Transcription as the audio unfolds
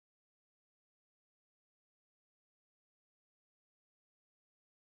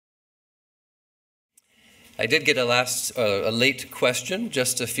I did get a late question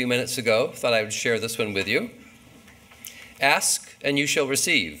just a few minutes ago. Thought I would share this one with you. Ask and you shall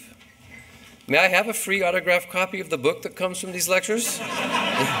receive. May I have a free autographed copy of the book that comes from these lectures?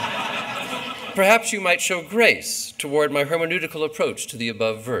 Perhaps you might show grace toward my hermeneutical approach to the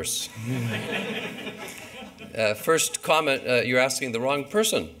above verse. First comment, you're asking the wrong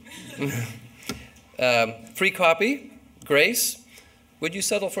person. Free copy, grace. Would you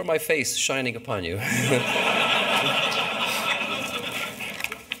settle for my face shining upon you?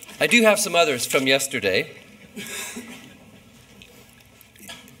 I do have some others from yesterday.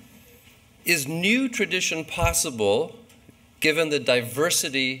 Is new tradition possible given the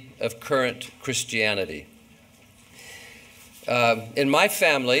diversity of current Christianity? In my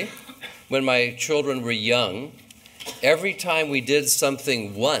family, when my children were young, every time we did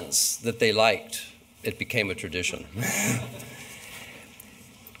something once that they liked, it became a tradition.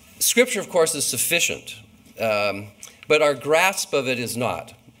 Scripture, of course, is sufficient, but our grasp of it is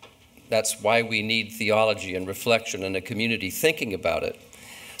not. That's why we need theology and reflection and a community thinking about it.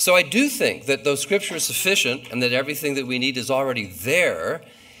 So I do think that though Scripture is sufficient and that everything that we need is already there,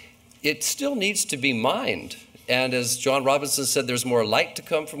 it still needs to be mined. And as John Robinson said, there's more light to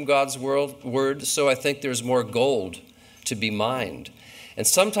come from God's word, so I think there's more gold to be mined. And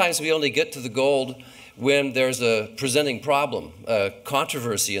sometimes we only get to the gold when there's a presenting problem, a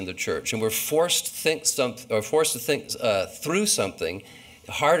controversy in the church, and we're forced to think through something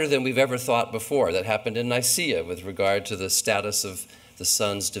harder than we've ever thought before. That happened in Nicaea with regard to the status of the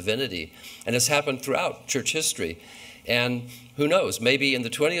Son's divinity. And it's happened throughout church history. And who knows, maybe in the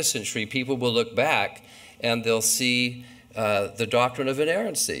 20th century, people will look back and they'll see the doctrine of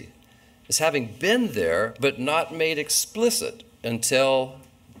inerrancy as having been there, but not made explicit until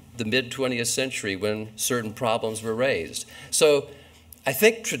the mid-20th century when certain problems were raised. So I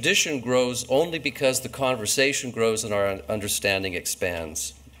think tradition grows only because the conversation grows and our understanding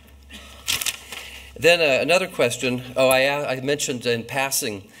expands. Then another question. I mentioned in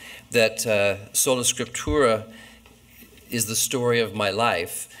passing that Sola Scriptura is the story of my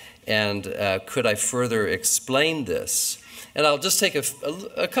life, and could I further explain this? And I'll just take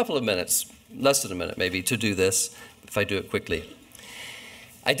a couple of minutes, less than a minute maybe, to do this, if I do it quickly.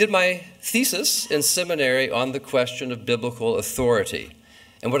 I did my thesis in seminary on the question of biblical authority.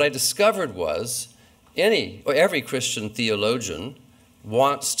 And what I discovered was every Christian theologian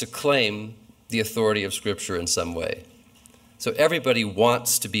wants to claim the authority of Scripture in some way. So everybody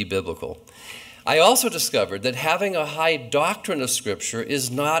wants to be biblical. I also discovered that having a high doctrine of Scripture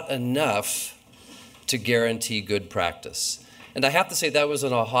is not enough to guarantee good practice. And I have to say that was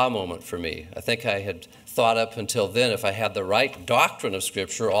an aha moment for me. I think I had thought up until then, if I had the right doctrine of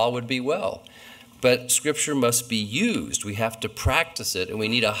Scripture, all would be well. But Scripture must be used. We have to practice it, and we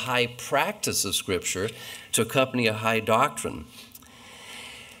need a high practice of Scripture to accompany a high doctrine.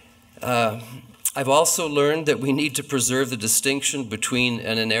 I've also learned that we need to preserve the distinction between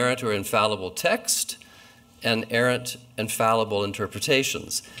an inerrant or infallible text and errant and fallible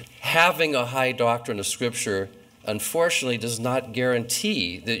interpretations. Having a high doctrine of Scripture, unfortunately, does not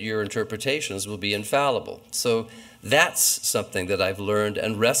guarantee that your interpretations will be infallible. So that's something that I've learned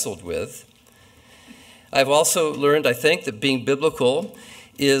and wrestled with. I've also learned, I think, that being biblical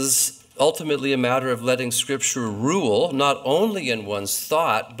is ultimately a matter of letting Scripture rule, not only in one's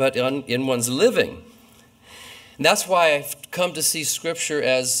thought, but in one's living. And that's why I've come to see Scripture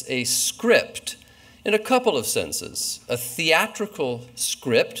as a script in a couple of senses. A theatrical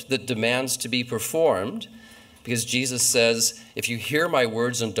script that demands to be performed, because Jesus says, if you hear my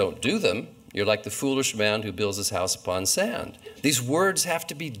words and don't do them, you're like the foolish man who builds his house upon sand. These words have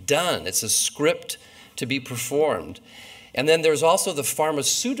to be done. It's a script to be performed. And then there's also the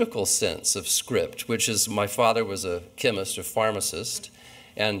pharmaceutical sense of script, which is, my father was a chemist, a pharmacist,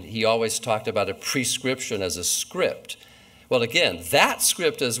 and he always talked about a prescription as a script. Well, again, that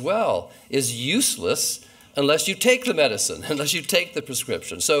script as well is useless unless you take the medicine, unless you take the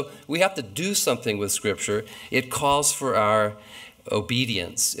prescription. So we have to do something with Scripture. It calls for our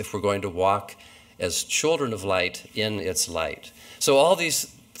obedience if we're going to walk as children of light in its light. So all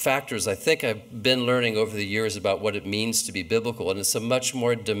these factors I think I've been learning over the years about what it means to be biblical, and it's a much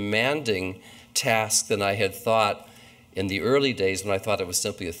more demanding task than I had thought in the early days when I thought it was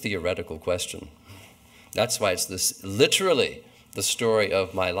simply a theoretical question. That's why it's this literally the story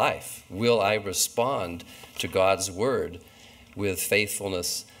of my life. Will I respond to God's word with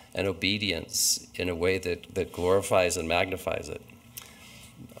faithfulness and obedience in a way that glorifies and magnifies it?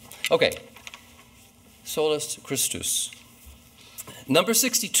 Okay, Solus Christus. Number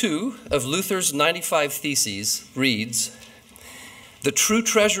 62 of Luther's 95 Theses reads, "The true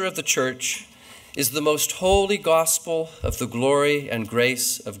treasure of the church is the most holy gospel of the glory and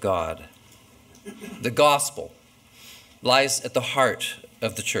grace of God. The gospel lies at the heart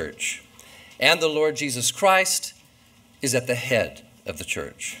of the church, and the Lord Jesus Christ is at the head of the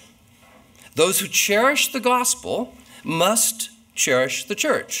church. Those who cherish the gospel must cherish the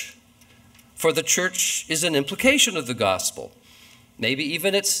church, for the church is an implication of the gospel. Maybe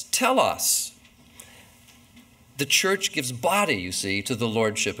even it's telos. The church gives body, you see, to the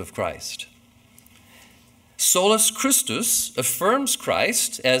lordship of Christ. Solus Christus affirms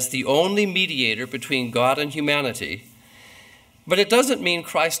Christ as the only mediator between God and humanity, but it doesn't mean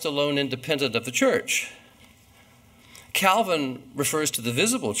Christ alone independent of the church. Calvin refers to the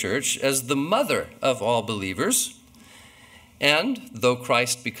visible church as the mother of all believers, and though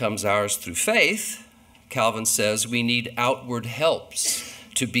Christ becomes ours through faith, Calvin says we need outward helps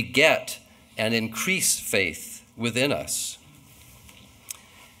to beget and increase faith within us.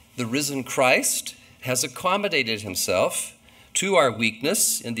 The risen Christ has accommodated himself to our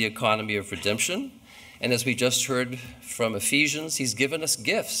weakness in the economy of redemption, and as we just heard from Ephesians, he's given us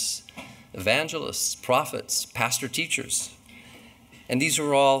gifts, evangelists, prophets, pastor teachers, and these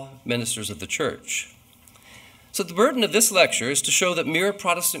are all ministers of the church. So the burden of this lecture is to show that mere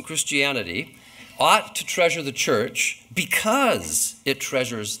Protestant Christianity ought to treasure the church because it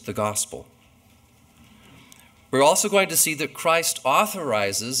treasures the gospel. We're also going to see that Christ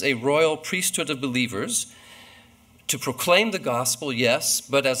authorizes a royal priesthood of believers to proclaim the gospel, yes,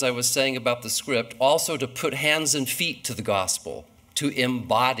 but as I was saying about the script, also to put hands and feet to the gospel, to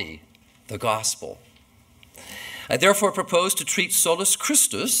embody the gospel. I therefore propose to treat Solus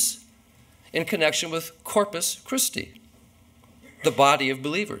Christus in connection with Corpus Christi, the body of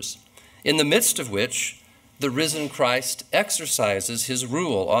believers, in the midst of which the risen Christ exercises his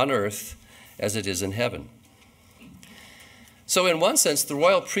rule on earth as it is in heaven. So in one sense, the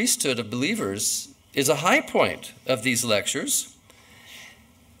royal priesthood of believers is a high point of these lectures,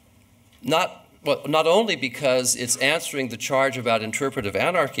 not only because it's answering the charge about interpretive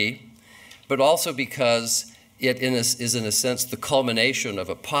anarchy, but also because it is in a sense the culmination of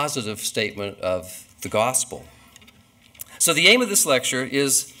a positive statement of the gospel. So the aim of this lecture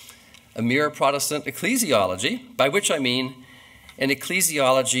is a mere Protestant ecclesiology, by which I mean an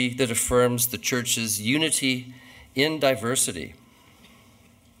ecclesiology that affirms the church's unity in diversity.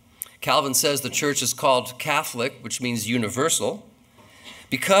 Calvin says the church is called Catholic, which means universal,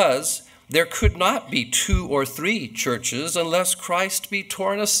 because there could not be 2 or 3 churches unless Christ be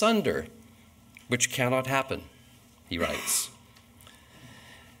torn asunder, which cannot happen, he writes.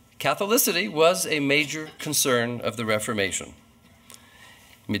 Catholicity was a major concern of the Reformation.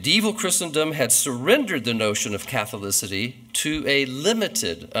 Medieval Christendom had surrendered the notion of Catholicity to a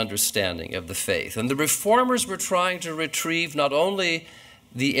limited understanding of the faith, and the reformers were trying to retrieve not only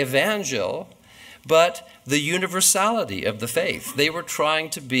the evangel, but the universality of the faith. They were trying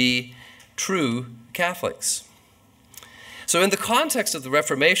to be true Catholics. So in the context of the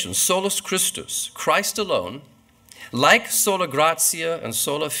Reformation, solus Christus, Christ alone, like sola gratia and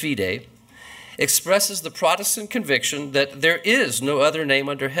sola fide, expresses the Protestant conviction that there is no other name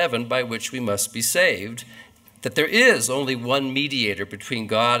under heaven by which we must be saved, that there is only one mediator between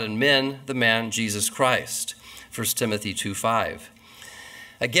God and men, the man Jesus Christ, 1 Timothy 2:5.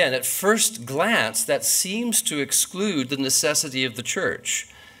 Again, at first glance, that seems to exclude the necessity of the church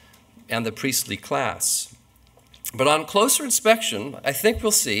and the priestly class. But on closer inspection, I think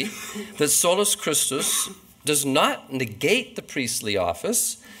we'll see that solus Christus does not negate the priestly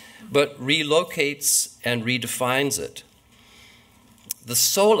office, but relocates and redefines it. The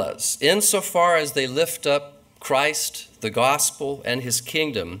solas, insofar as they lift up Christ, the gospel, and his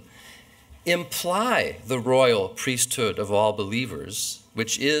kingdom, imply the royal priesthood of all believers,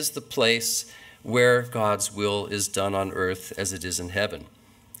 which is the place where God's will is done on earth as it is in heaven.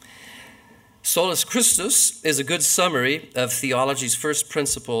 Solus Christus is a good summary of theology's first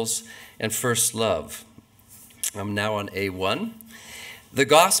principles and first love. I'm now on A1. The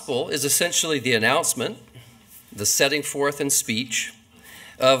gospel is essentially the announcement, the setting forth in speech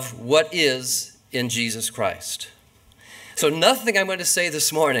of what is in Jesus Christ. So nothing I'm going to say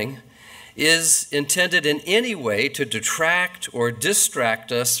this morning is intended in any way to detract or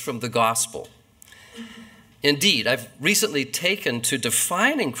distract us from the gospel. Indeed, I've recently taken to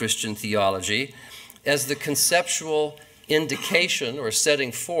defining Christian theology as the conceptual indication or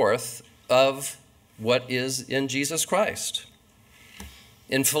setting forth of what is in Jesus Christ.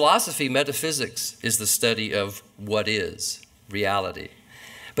 In philosophy, metaphysics is the study of what is, reality.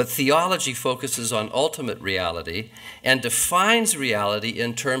 But theology focuses on ultimate reality and defines reality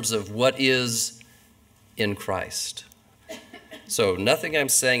in terms of what is in Christ. So nothing I'm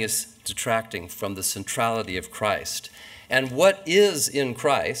saying is detracting from the centrality of Christ. And what is in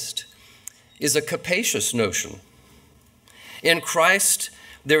Christ is a capacious notion. In Christ,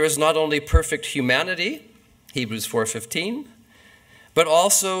 there is not only perfect humanity, Hebrews 4:15, but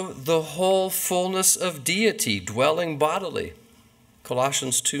also the whole fullness of deity dwelling bodily,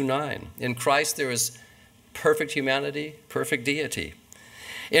 Colossians 2:9. In Christ, there is perfect humanity, perfect deity.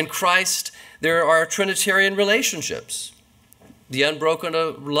 In Christ, there are Trinitarian relationships, the unbroken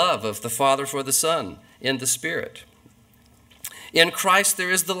love of the Father for the Son in the Spirit. In Christ,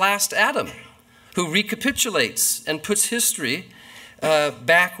 there is the last Adam, who recapitulates and puts history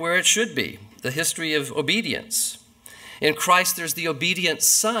back where it should be, the history of obedience. In Christ, there's the obedient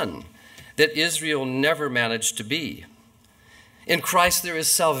Son that Israel never managed to be. In Christ, there is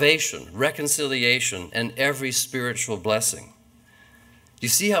salvation, reconciliation, and every spiritual blessing. Do you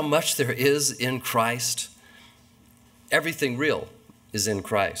see how much there is in Christ? Everything real is in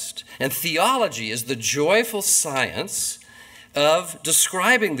Christ. And theology is the joyful science of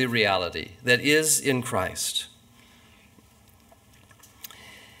describing the reality that is in Christ.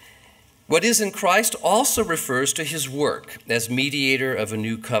 What is in Christ also refers to his work as mediator of a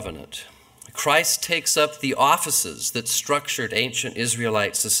new covenant. Christ takes up the offices that structured ancient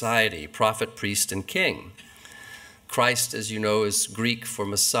Israelite society, prophet, priest, and king. Christ, as you know, is Greek for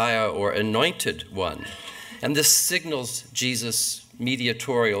Messiah or anointed one. And this signals Jesus'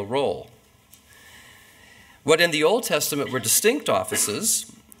 mediatorial role. What in the Old Testament were distinct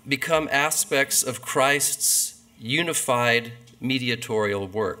offices become aspects of Christ's unified mediatorial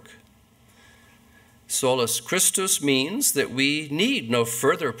work. Solus Christus means that we need no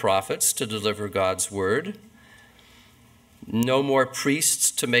further prophets to deliver God's word, no more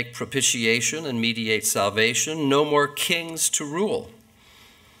priests to make propitiation and mediate salvation, no more kings to rule.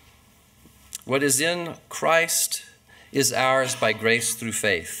 What is in Christ is ours by grace through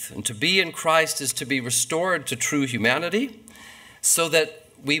faith. And to be in Christ is to be restored to true humanity so that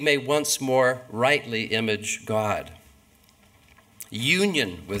we may once more rightly image God.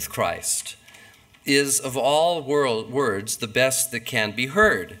 Union with Christ is of all words the best that can be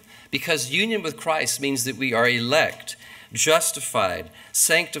heard, because union with Christ means that we are elect, justified,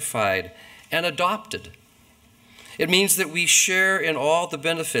 sanctified, and adopted. It means that we share in all the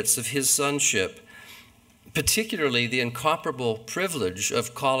benefits of his sonship, particularly the incomparable privilege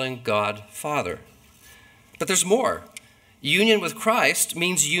of calling God Father. But there's more. Union with Christ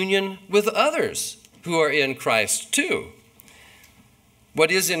means union with others who are in Christ too. What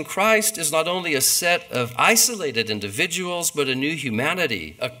is in Christ is not only a set of isolated individuals, but a new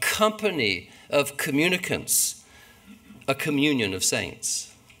humanity, a company of communicants, a communion of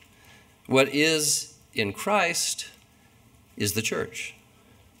saints. What is in Christ is the church.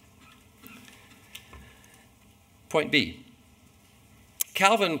 Point B.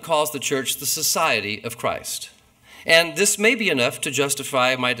 Calvin calls the church the society of Christ. And this may be enough to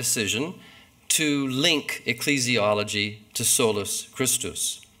justify my decision to link ecclesiology to Solus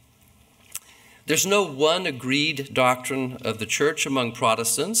Christus. There's no one agreed doctrine of the church among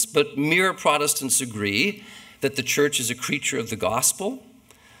Protestants, but mere Protestants agree that the church is a creature of the gospel,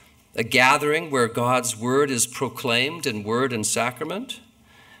 a gathering where God's word is proclaimed in word and sacrament,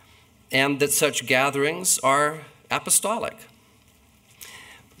 and that such gatherings are apostolic.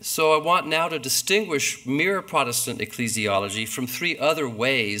 So I want now to distinguish mere Protestant ecclesiology from three other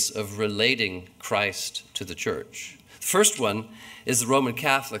ways of relating Christ to the church. The first one is the Roman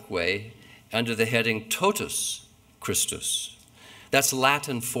Catholic way under the heading totus Christus. That's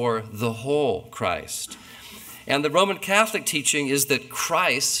Latin for the whole Christ. And the Roman Catholic teaching is that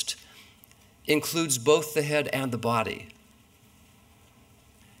Christ includes both the head and the body.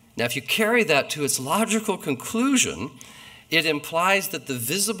 Now, if you carry that to its logical conclusion, it implies that the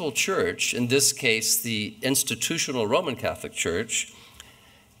visible church, in this case the institutional Roman Catholic Church,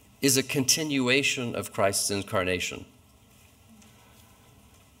 is a continuation of Christ's incarnation.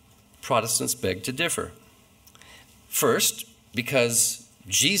 Protestants beg to differ. First, because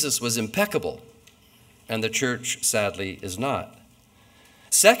Jesus was impeccable, and the church, sadly, is not.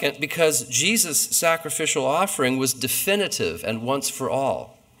 Second, because Jesus' sacrificial offering was definitive and once for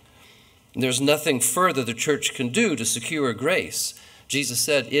all. There's nothing further the church can do to secure grace. Jesus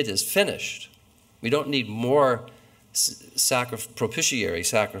said, "It is finished." We don't need more propitiatory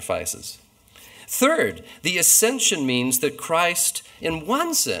sacrifices. Third, the ascension means that Christ, in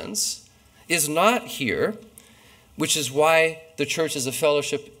one sense, is not here, which is why the church is a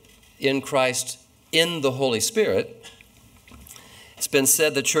fellowship in Christ in the Holy Spirit. It's been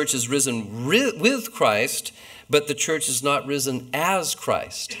said the church is risen with Christ, but the church is not risen as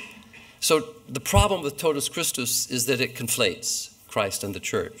Christ. So the problem with totus Christus is that it conflates Christ and the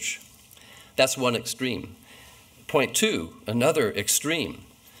church. That's one extreme. Point two, another extreme.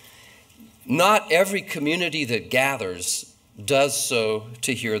 Not every community that gathers does so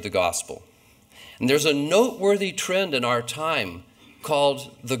to hear the gospel. And there's a noteworthy trend in our time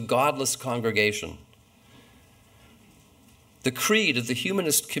called the godless congregation. The creed of the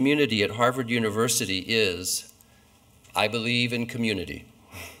humanist community at Harvard University is, I believe in community.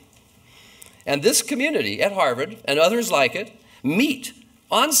 And this community at Harvard and others like it meet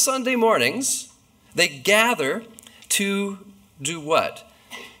on Sunday mornings. They gather to do what?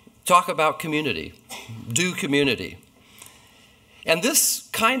 Talk about community, do community. And this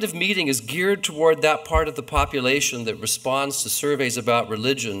kind of meeting is geared toward that part of the population that responds to surveys about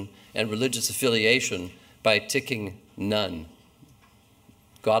religion and religious affiliation by ticking none.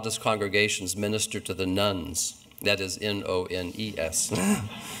 Godless congregations minister to the nones, that is N-O-N-E-S.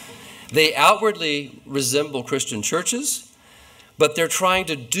 They outwardly resemble Christian churches, but they're trying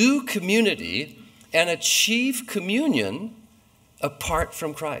to do community and achieve communion apart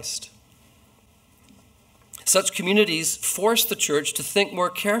from Christ. Such communities force the church to think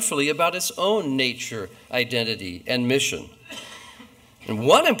more carefully about its own nature, identity, and mission. And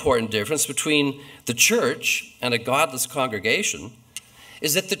one important difference between the church and a godless congregation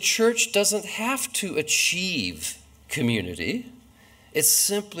is that the church doesn't have to achieve community. It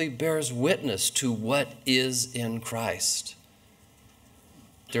simply bears witness to what is in Christ.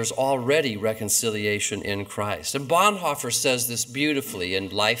 There's already reconciliation in Christ. And Bonhoeffer says this beautifully in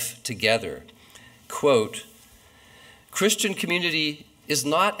Life Together. Quote, Christian community is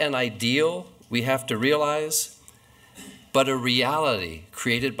not an ideal we have to realize, but a reality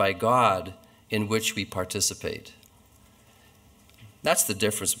created by God in which we participate. That's the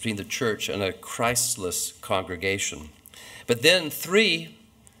difference between the church and a Christless congregation. But then, three,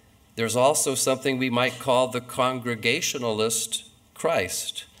 there's also something we might call the congregationalist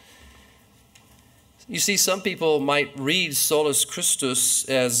Christ. You see, some people might read Solus Christus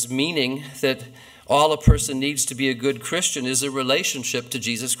as meaning that all a person needs to be a good Christian is a relationship to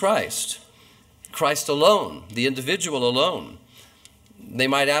Jesus Christ. Christ alone, the individual alone. They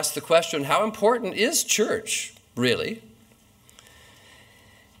might ask the question, how important is church, really?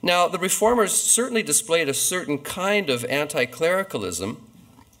 Now, the Reformers certainly displayed a certain kind of anti-clericalism,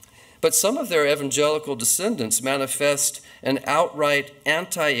 but some of their evangelical descendants manifest an outright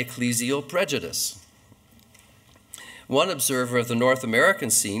anti-ecclesial prejudice. One observer of the North American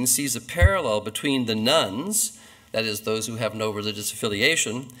scene sees a parallel between the nones, that is, those who have no religious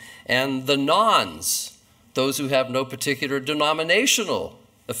affiliation, and the nons, those who have no particular denominational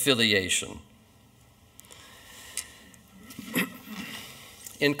affiliation.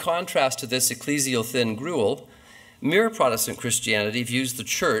 In contrast to this ecclesial thin gruel, mere Protestant Christianity views the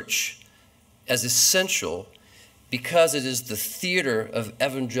church as essential because it is the theater of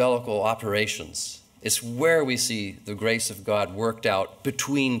evangelical operations. It's where we see the grace of God worked out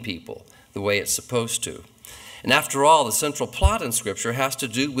between people the way it's supposed to. And after all, the central plot in Scripture has to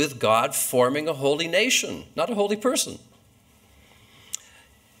do with God forming a holy nation, not a holy person.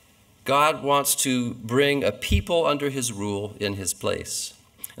 God wants to bring a people under his rule in his place.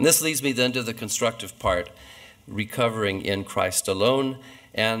 And this leads me then to the constructive part, recovering in Christ alone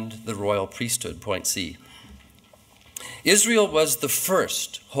and the royal priesthood, point C. Israel was the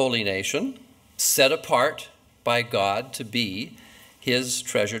first holy nation set apart by God to be his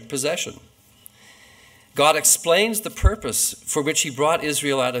treasured possession. God explains the purpose for which he brought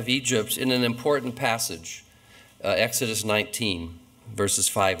Israel out of Egypt in an important passage, Exodus 19, verses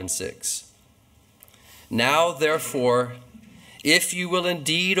 5 and 6. Now, therefore, if you will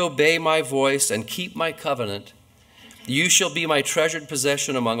indeed obey my voice and keep my covenant, you shall be my treasured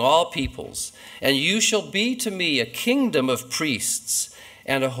possession among all peoples, and you shall be to me a kingdom of priests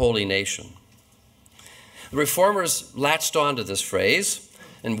and a holy nation. The Reformers latched onto this phrase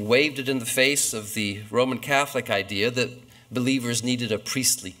and waved it in the face of the Roman Catholic idea that believers needed a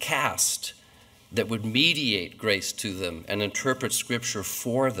priestly caste that would mediate grace to them and interpret Scripture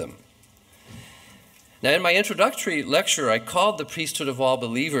for them. Now, in my introductory lecture, I called the priesthood of all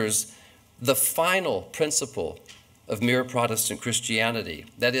believers the final principle of mere Protestant Christianity.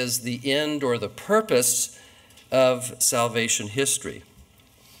 That is, the end or the purpose of salvation history.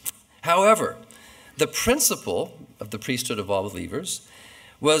 However, the principle of the priesthood of all believers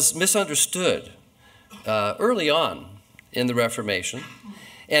was misunderstood early on in the Reformation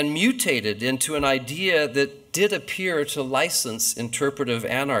and mutated into an idea that did appear to license interpretive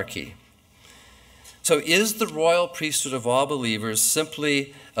anarchy. So is the royal priesthood of all believers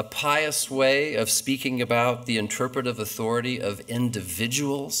simply a pious way of speaking about the interpretive authority of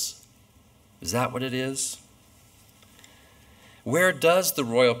individuals? Is that what it is? Where does the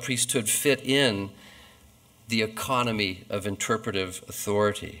royal priesthood fit in the economy of interpretive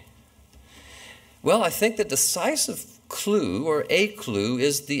authority? Well, I think the decisive clue, or a clue,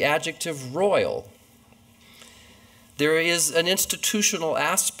 is the adjective royal. There is an institutional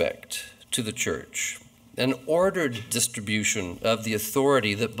aspect to the church, an ordered distribution of the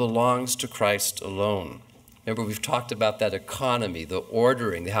authority that belongs to Christ alone. Remember, we've talked about that economy, the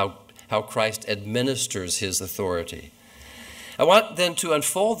ordering, how Christ administers his authority. I want then to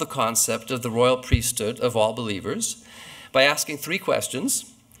unfold the concept of the royal priesthood of all believers by asking three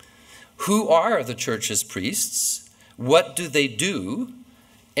questions. Who are the church's priests? What do they do?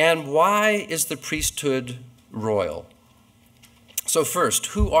 And why is the priesthood royal? So first,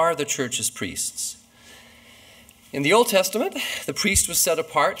 who are the church's priests? In the Old Testament, the priest was set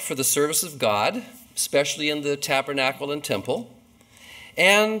apart for the service of God, especially in the tabernacle and temple,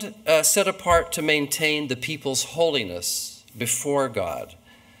 and set apart to maintain the people's holiness before God,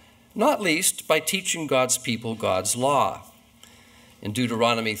 not least by teaching God's people God's law. In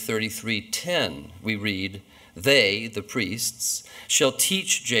Deuteronomy 33:10, we read, "They, the priests, shall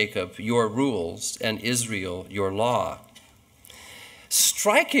teach Jacob your rules and Israel your law."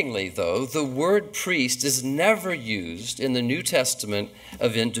 Strikingly, though, the word priest is never used in the New Testament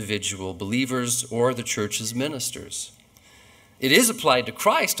of individual believers or the church's ministers. It is applied to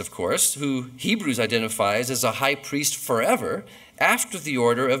Christ, of course, who Hebrews identifies as a high priest forever after the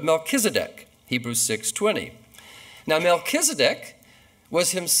order of Melchizedek, Hebrews 6:20. Now, Melchizedek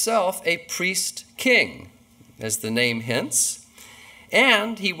was himself a priest king, as the name hints,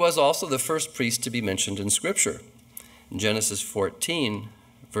 and he was also the first priest to be mentioned in Scripture, in Genesis 14,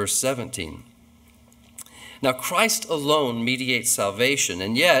 verse 17. Now, Christ alone mediates salvation,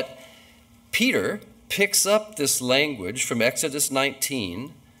 and yet Peter picks up this language from Exodus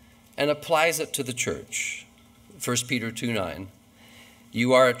 19 and applies it to the church. 1 Peter 2:9,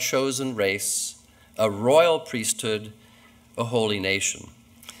 "You are a chosen race, a royal priesthood, a holy nation."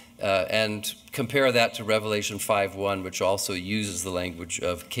 And compare that to Revelation 5:1, which also uses the language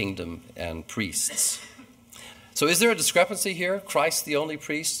of kingdom and priests. So is there a discrepancy here? Christ the only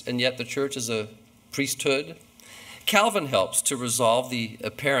priest, and yet the church is a priesthood? Calvin helps to resolve the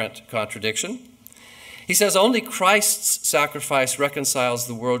apparent contradiction. He says only Christ's sacrifice reconciles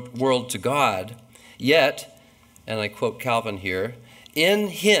the world to God, yet, and I quote Calvin here, "In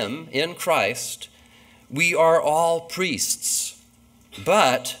him, in Christ, we are all priests,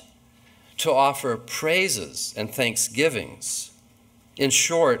 but to offer praises and thanksgivings. In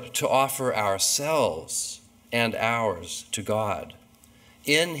short, to offer ourselves and ours to God.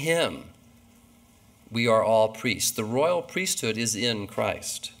 In him, we are all priests." The royal priesthood is in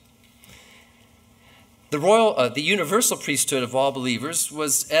Christ. The universal priesthood of all believers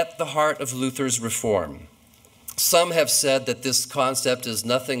was at the heart of Luther's reform. Some have said that this concept is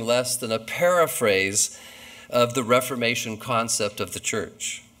nothing less than a paraphrase of the Reformation concept of the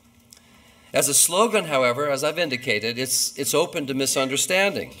church. As a slogan, however, as I've indicated, it's open to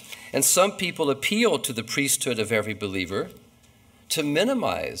misunderstanding. And some people appeal to the priesthood of every believer to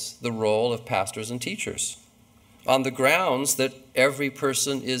minimize the role of pastors and teachers on the grounds that every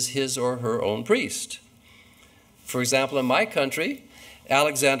person is his or her own priest. For example, in my country,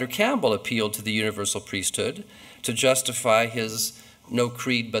 Alexander Campbell appealed to the universal priesthood to justify his "no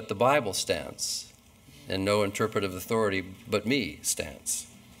creed but the Bible" stance and "no interpretive authority but me" stance.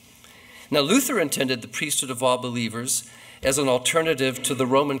 Now, Luther intended the priesthood of all believers as an alternative to the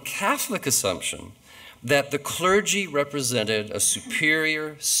Roman Catholic assumption that the clergy represented a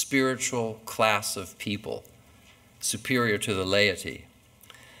superior spiritual class of people, superior to the laity.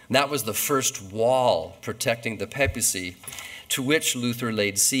 And that was the first wall protecting the papacy, to which Luther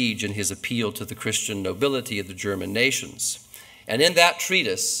laid siege in his appeal to the Christian nobility of the German nations. And in that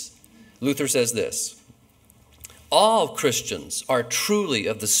treatise, Luther says this: "All Christians are truly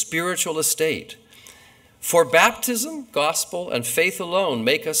of the spiritual estate. For baptism, gospel, and faith alone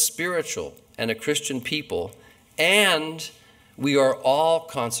make us spiritual and a Christian people, and we are all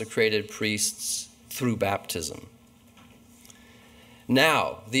consecrated priests through baptism."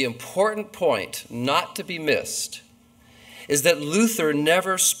 Now, the important point not to be missed is that Luther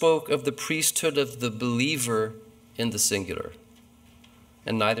never spoke of the priesthood of the believer in the singular,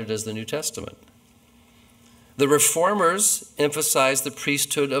 and neither does the New Testament. The Reformers emphasize the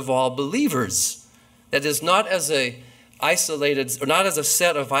priesthood of all believers. That is, not as a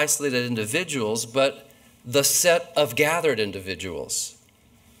set of isolated individuals, but the set of gathered individuals.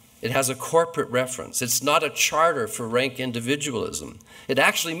 It has a corporate reference. It's not a charter for rank individualism. It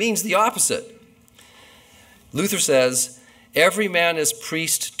actually means the opposite. Luther says, every man is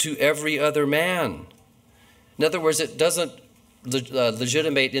priest to every other man. In other words, it doesn't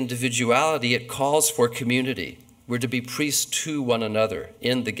legitimate individuality, it calls for community. We're to be priests to one another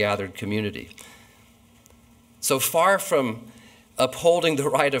in the gathered community. So far from upholding the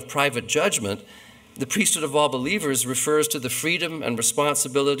right of private judgment, the priesthood of all believers refers to the freedom and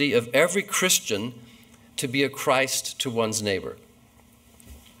responsibility of every Christian to be a Christ to one's neighbor.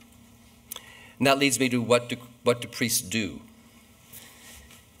 And that leads me to what do priests do?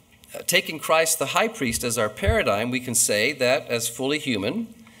 Taking Christ the high priest as our paradigm, we can say that as fully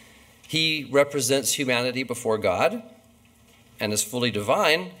human, he represents humanity before God, and as fully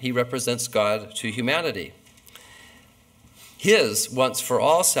divine, he represents God to humanity. His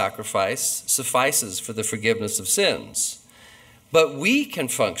once-for-all sacrifice suffices for the forgiveness of sins. But we can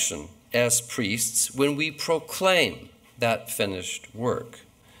function as priests when we proclaim that finished work.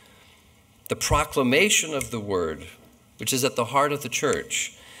 The proclamation of the word, which is at the heart of the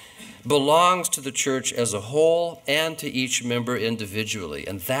church, belongs to the church as a whole and to each member individually.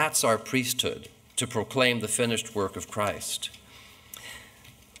 And that's our priesthood, to proclaim the finished work of Christ.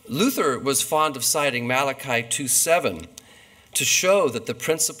 Luther was fond of citing Malachi 2:7 to show that the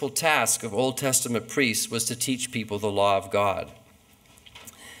principal task of Old Testament priests was to teach people the law of God.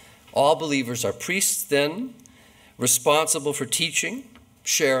 All believers are priests then, responsible for teaching,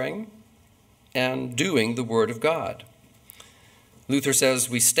 sharing, and doing the word of God. Luther says,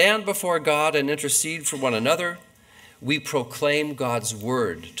 we stand before God and intercede for one another. We proclaim God's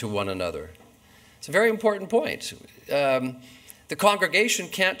word to one another. It's a very important point. The congregation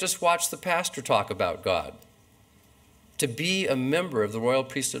can't just watch the pastor talk about God. To be a member of the royal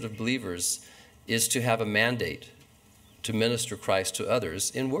priesthood of believers is to have a mandate to minister Christ to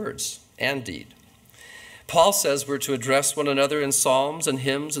others in words and deed. Paul says we're to address one another in psalms and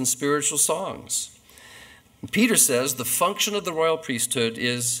hymns and spiritual songs. Peter says the function of the royal priesthood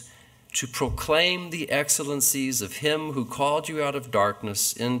is to proclaim the excellencies of him who called you out of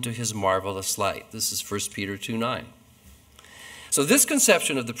darkness into his marvelous light. This is 1 Peter 2:9. So this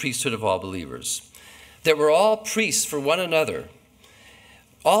conception of the priesthood of all believers, that we're all priests for one another,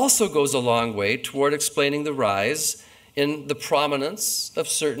 also goes a long way toward explaining the rise in the prominence of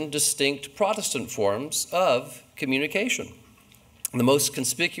certain distinct Protestant forms of communication. The most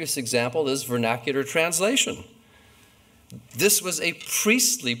conspicuous example is vernacular translation. This was a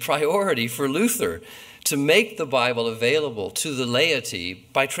priestly priority for Luther, to make the Bible available to the laity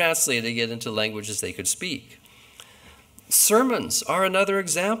by translating it into languages they could speak. Sermons are another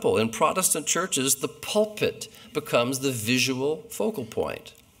example. In Protestant churches, the pulpit becomes the visual focal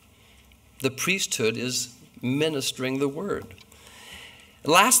point. The priesthood is ministering the word.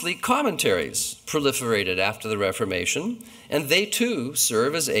 Lastly, commentaries proliferated after the Reformation, and they too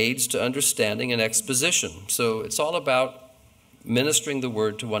serve as aids to understanding and exposition. So it's all about ministering the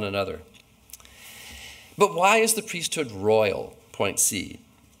word to one another. But why is the priesthood royal? Point C.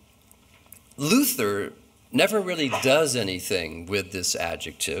 Luther never really does anything with this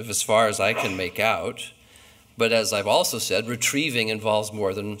adjective, as far as I can make out. But as I've also said, retrieving involves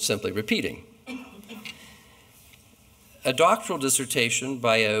more than simply repeating. A doctoral dissertation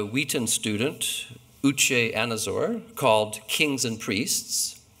by a Wheaton student, Uche Anazor, called Kings and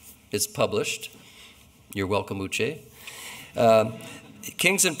Priests. It's published. You're welcome, Uche.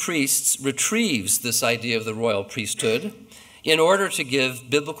 Kings and Priests retrieves this idea of the royal priesthood in order to give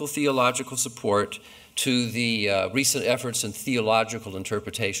biblical theological support to the recent efforts in theological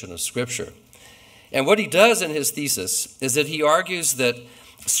interpretation of Scripture. And what he does in his thesis is that he argues that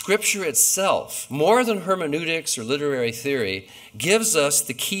Scripture itself, more than hermeneutics or literary theory, gives us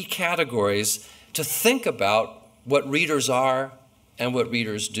the key categories to think about what readers are and what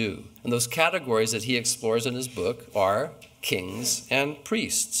readers do. And those categories that he explores in his book are kings and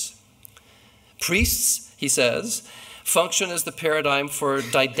priests. Priests, he says, function as the paradigm for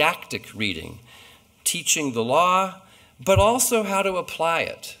didactic reading, teaching the law, but also how to apply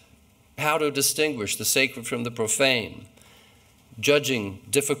it, how to distinguish the sacred from the profane, judging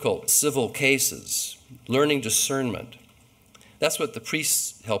difficult civil cases, learning discernment. That's what the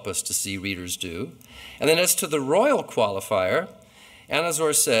priests help us to see readers do. And then as to the royal qualifier,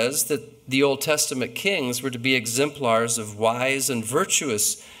 Anazor says that the Old Testament kings were to be exemplars of wise and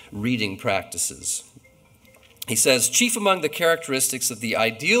virtuous reading practices. He says, chief among the characteristics of the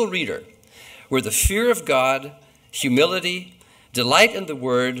ideal reader were the fear of God, humility, delight in the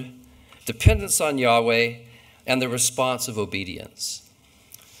word, dependence on Yahweh, and the response of obedience.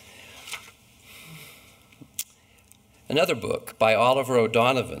 Another book by Oliver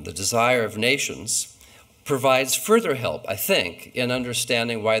O'Donovan, The Desire of Nations, provides further help, I think, in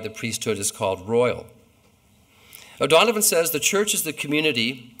understanding why the priesthood is called royal. O'Donovan says the church is the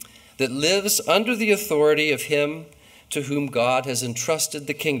community that lives under the authority of him to whom God has entrusted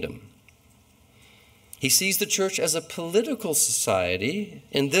the kingdom. He sees the church as a political society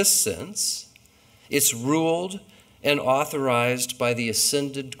in this sense. It's ruled and authorized by the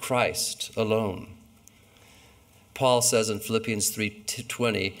ascended Christ alone. Paul says in Philippians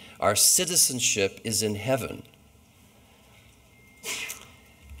 3:20, our citizenship is in heaven.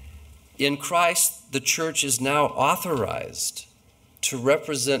 In Christ, the church is now authorized to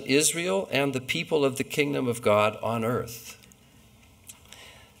represent Israel and the people of the kingdom of God on earth.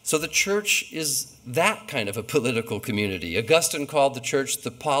 So the church is that kind of a political community. Augustine called the church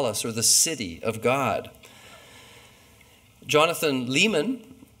the polis, or the city of God. Jonathan Lehman,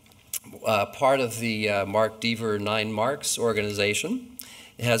 part of the Mark Dever 9 Marks organization,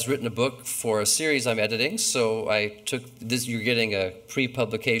 has written a book for a series I'm editing. So I took this, you're getting a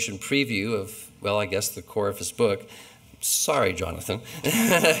pre-publication preview of, well, I guess the core of his book. Sorry, Jonathan.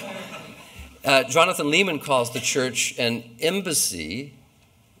 Jonathan Lehman calls the church an embassy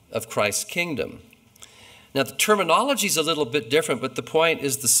of Christ's kingdom. Now, the terminology is a little bit different, but the point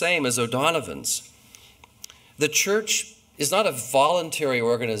is the same as O'Donovan's. The church is not a voluntary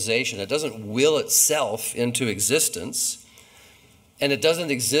organization. It doesn't will itself into existence, and it doesn't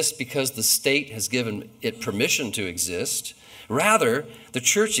exist because the state has given it permission to exist. Rather, the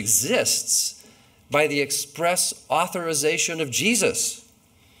church exists by the express authorization of Jesus.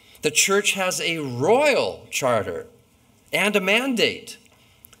 The church has a royal charter and a mandate.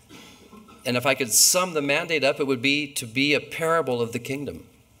 And if I could sum the mandate up, it would be to be a parable of the kingdom,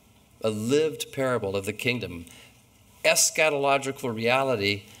 a lived parable of the kingdom, eschatological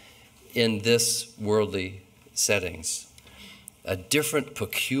reality in this worldly settings, a different,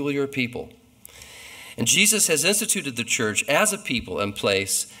 peculiar people. And Jesus has instituted the church as a people and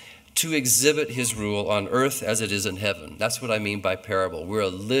place to exhibit his rule on earth as it is in heaven. That's what I mean by parable. We're a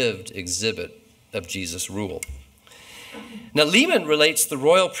lived exhibit of Jesus' rule. Now, Lehman relates the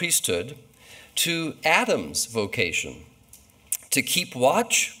royal priesthood to Adam's vocation, to keep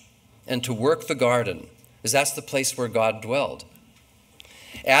watch and to work the garden, because that's the place where God dwelled.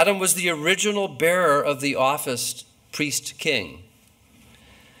 Adam was the original bearer of the office priest-king.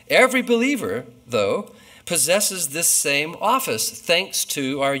 Every believer, though, possesses this same office thanks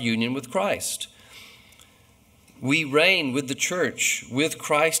to our union with Christ. We reign with the church, with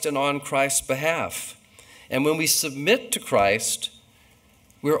Christ and on Christ's behalf. And when we submit to Christ,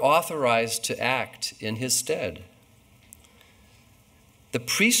 we're authorized to act in his stead. The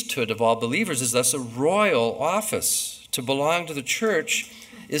priesthood of all believers is thus a royal office. To belong to the church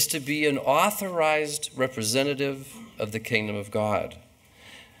is to be an authorized representative of the kingdom of God.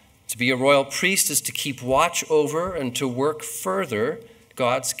 To be a royal priest is to keep watch over and to work further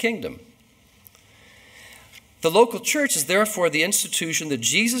God's kingdom. The local church is therefore the institution that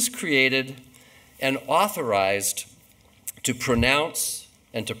Jesus created and authorized to pronounce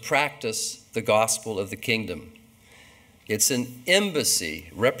and to practice the gospel of the kingdom. It's an embassy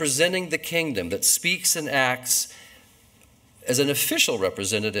representing the kingdom that speaks and acts as an official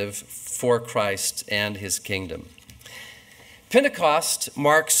representative for Christ and his kingdom. Pentecost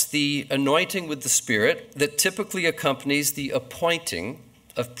marks the anointing with the Spirit that typically accompanies the appointing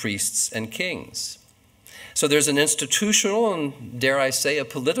of priests and kings. So there's an institutional and, dare I say, a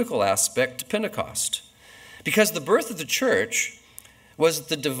political aspect to Pentecost, because the birth of the church was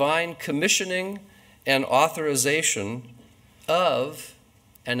the divine commissioning and authorization of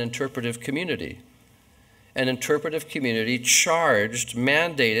an interpretive community charged,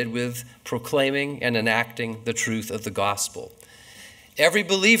 mandated with proclaiming and enacting the truth of the gospel. Every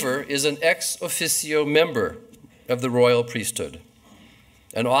believer is an ex officio member of the royal priesthood,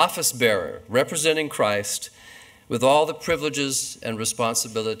 an office bearer representing Christ with all the privileges and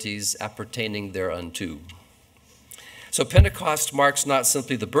responsibilities appertaining thereunto. So Pentecost marks not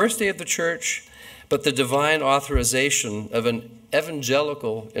simply the birthday of the church, but the divine authorization of an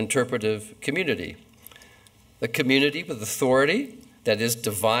evangelical interpretive community, a community with authority, that is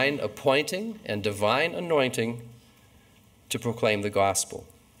divine appointing and divine anointing to proclaim the gospel.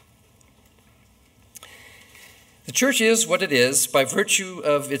 The church is what it is by virtue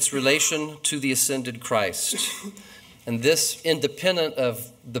of its relation to the ascended Christ, and this independent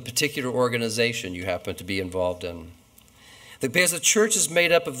of the particular organization you happen to be involved in. Because the church is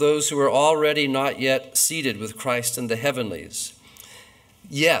made up of those who are already not yet seated with Christ in the heavenlies.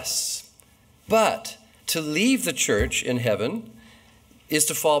 Yes, but to leave the church in heaven is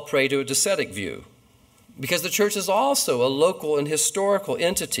to fall prey to a docetic view, because the church is also a local and historical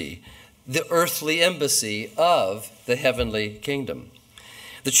entity, the earthly embassy of the heavenly kingdom.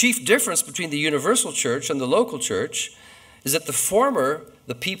 The chief difference between the universal church and the local church is that the former,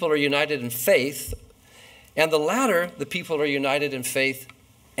 the people are united in faith, And the latter, the people are united in faith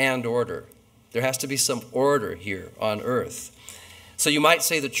and order. There has to be some order here on earth. So you might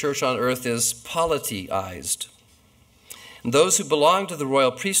say the church on earth is politeized. And those who belong to the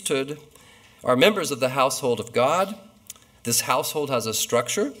royal priesthood are members of the household of God. This household has a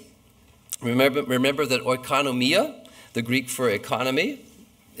structure. Remember that oikonomia, the Greek for economy,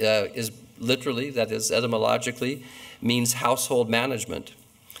 is literally, that is etymologically, means household management.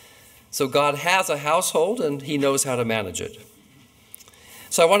 So God has a household and he knows how to manage it.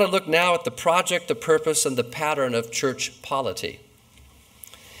 So I want to look now at the project, the purpose, and the pattern of church polity.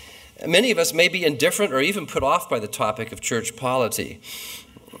 Many of us may be indifferent or even put off by the topic of church polity.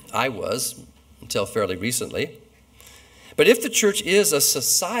 I was, until fairly recently. But if the church is a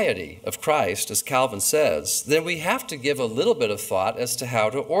society of Christ, as Calvin says, then we have to give a little bit of thought as to how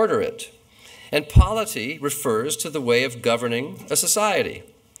to order it. And polity refers to the way of governing a society.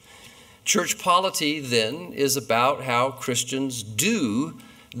 Church polity, then, is about how Christians do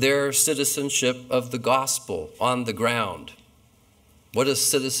their citizenship of the gospel on the ground. What does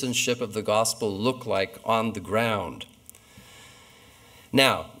citizenship of the gospel look like on the ground?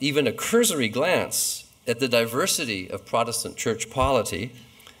 Now, even a cursory glance at the diversity of Protestant church polity,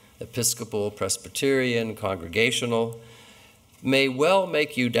 Episcopal, Presbyterian, Congregational, may well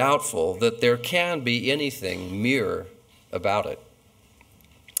make you doubtful that there can be anything mere about it.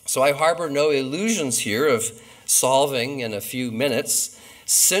 So I harbor no illusions here of solving in a few minutes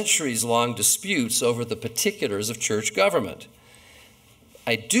centuries-long disputes over the particulars of church government.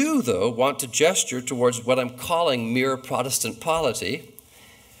 I do, though, want to gesture towards what I'm calling mere Protestant polity,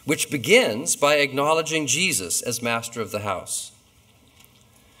 which begins by acknowledging Jesus as master of the house.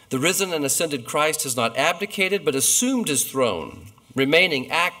 The risen and ascended Christ has not abdicated, but assumed his throne, remaining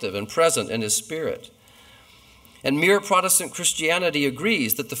active and present in his spirit. And mere Protestant Christianity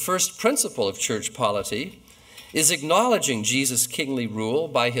agrees that the first principle of church polity is acknowledging Jesus' kingly rule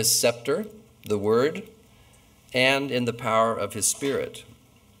by his scepter, the Word, and in the power of his Spirit.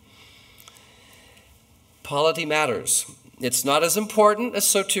 Polity matters. It's not as important as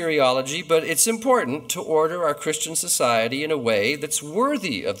soteriology, but it's important to order our Christian society in a way that's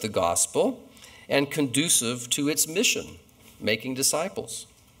worthy of the gospel and conducive to its mission, making disciples.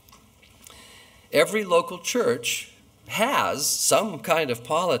 Every local church has some kind of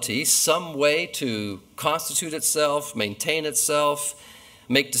polity, some way to constitute itself, maintain itself,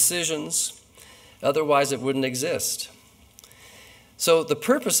 make decisions. Otherwise, it wouldn't exist. So the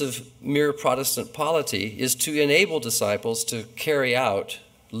purpose of mere Protestant polity is to enable disciples to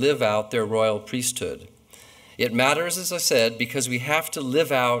live out their royal priesthood. It matters, as I said, because we have to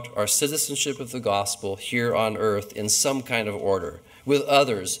live out our citizenship of the gospel here on earth in some kind of order, with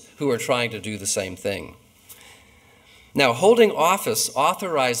others who are trying to do the same thing. Now, holding office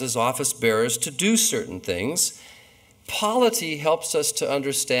authorizes office bearers to do certain things. Polity helps us to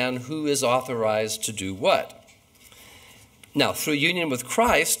understand who is authorized to do what. Now, through union with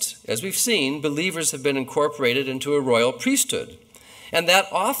Christ, as we've seen, believers have been incorporated into a royal priesthood, and that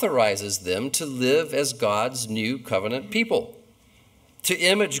authorizes them to live as God's new covenant people, to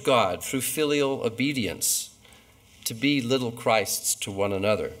image God through filial obedience, to be little Christs to one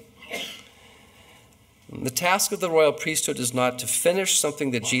another. The task of the royal priesthood is not to finish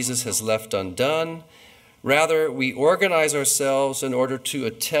something that Jesus has left undone. Rather, we organize ourselves in order to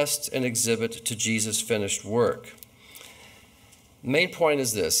attest and exhibit to Jesus' finished work. The main point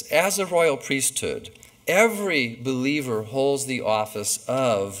is this: as a royal priesthood, every believer holds the office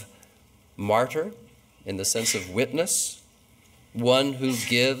of martyr, in the sense of witness, one who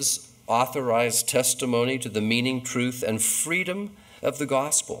gives authorized testimony to the meaning, truth, and freedom of the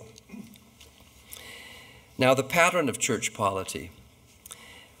gospel. Now, the pattern of church polity.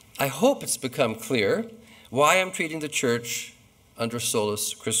 I hope it's become clear why I'm treating the church under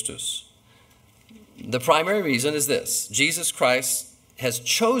Solus Christus. The primary reason is this: Jesus Christ has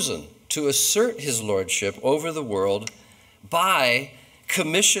chosen to assert his lordship over the world by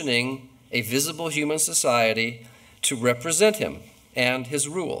commissioning a visible human society to represent him and his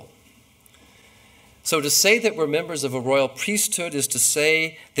rule. So to say that we're members of a royal priesthood is to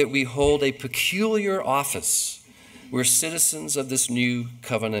say that we hold a peculiar office. We're citizens of this new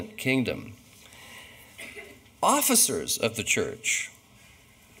covenant kingdom. Officers of the church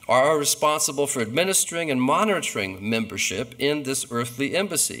are responsible for administering and monitoring membership in this earthly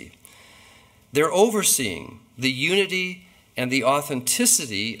embassy. They're overseeing the unity and the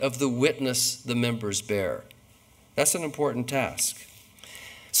authenticity of the witness the members bear. That's an important task.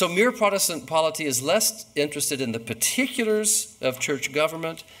 So mere Protestant polity is less interested in the particulars of church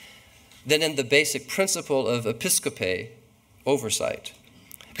government than in the basic principle of episcope, oversight.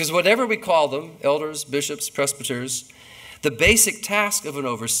 Because whatever we call them, elders, bishops, presbyters, the basic task of an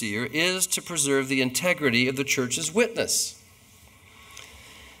overseer is to preserve the integrity of the church's witness.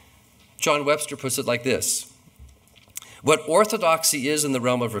 John Webster puts it like this: what orthodoxy is in the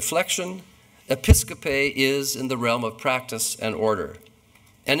realm of reflection, episcope is in the realm of practice and order,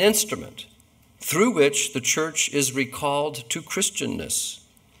 an instrument through which the church is recalled to Christianness,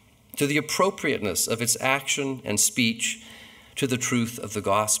 to the appropriateness of its action and speech, to the truth of the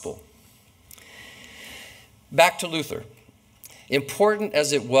gospel. Back to Luther. Important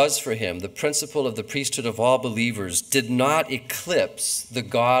as it was for him, the principle of the priesthood of all believers did not eclipse the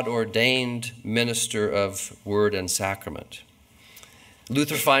God-ordained minister of word and sacrament.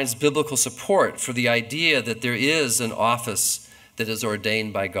 Luther finds biblical support for the idea that there is an office that is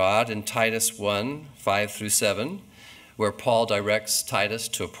ordained by God in Titus 1, 5 through 7, where Paul directs Titus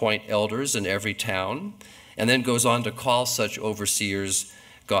to appoint elders in every town, and then goes on to call such overseers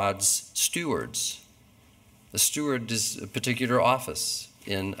God's stewards. The steward is a particular office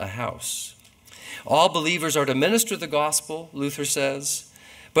in a house. All believers are to minister the gospel, Luther says,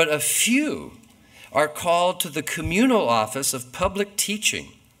 but a few are called to the communal office of public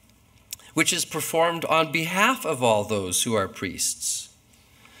teaching, which is performed on behalf of all those who are priests.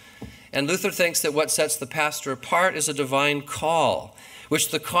 And Luther thinks that what sets the pastor apart is a divine call,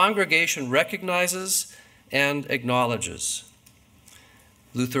 which the congregation recognizes and acknowledges.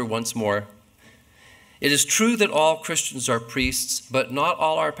 Luther once more: it is true that all Christians are priests, but not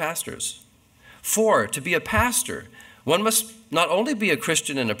all are pastors. For to be a pastor, one must not only be a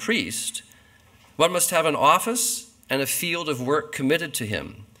Christian and a priest, one must have an office and a field of work committed to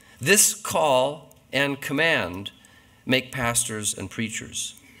him. This call and command make pastors and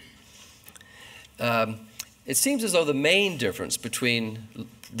preachers. It seems as though the main difference between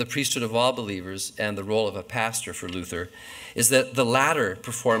the priesthood of all believers and the role of a pastor for Luther is that the latter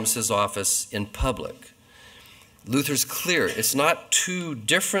performs his office in public. Luther's clear. It's not two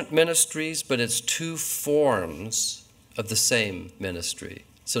different ministries, but it's two forms of the same ministry.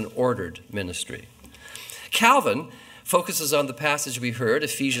 It's an ordered ministry. Calvin focuses on the passage we heard,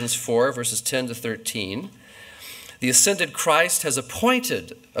 Ephesians 4, verses 10 to 13. The ascended Christ has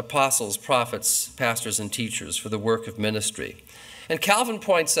appointed apostles, prophets, pastors, and teachers for the work of ministry. And Calvin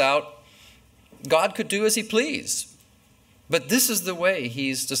points out God could do as he pleased. But this is the way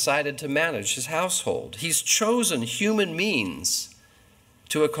he's decided to manage his household. He's chosen human means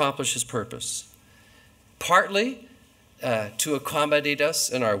to accomplish his purpose, partly to accommodate us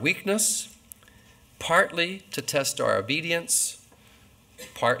in our weakness, partly to test our obedience,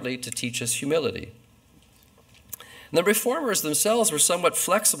 partly to teach us humility. And the reformers themselves were somewhat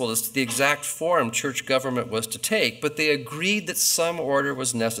flexible as to the exact form church government was to take, but they agreed that some order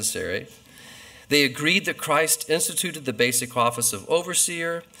was necessary. They agreed that Christ instituted the basic office of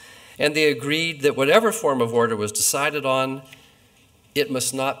overseer, and they agreed that whatever form of order was decided on, it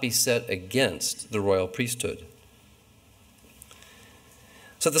must not be set against the royal priesthood.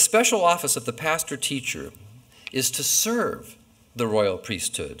 So the special office of the pastor-teacher is to serve the royal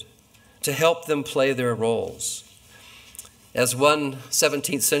priesthood, to help them play their roles. As one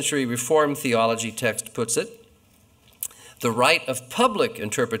 17th century Reformed theology text puts it, the right of public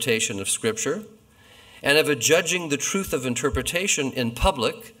interpretation of Scripture and of adjudging the truth of interpretation in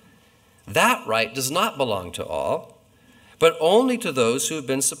public, that right does not belong to all, but only to those who have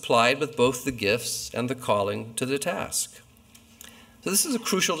been supplied with both the gifts and the calling to the task. So this is a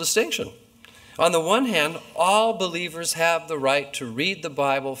crucial distinction. On the one hand, all believers have the right to read the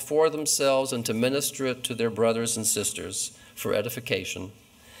Bible for themselves and to minister it to their brothers and sisters for edification.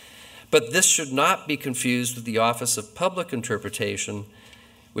 But this should not be confused with the office of public interpretation,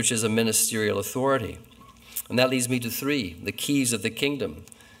 which is a ministerial authority. And that leads me to 3, the keys of the kingdom,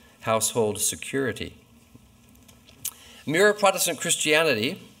 household security. Mere Protestant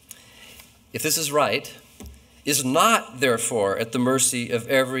Christianity, if this is right, is not, therefore, at the mercy of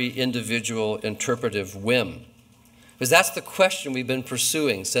every individual interpretive whim. Because that's the question we've been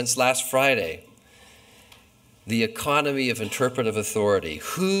pursuing since last Friday. The economy of interpretive authority.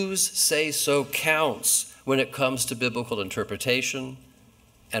 Whose say-so counts when it comes to biblical interpretation,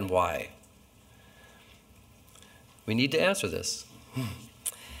 and why? We need to answer this.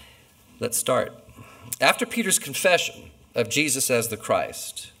 Let's start. After Peter's confession of Jesus as the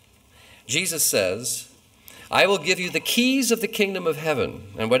Christ, Jesus says, I will give you the keys of the kingdom of heaven,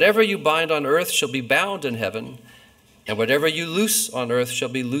 and whatever you bind on earth shall be bound in heaven, and whatever you loose on earth shall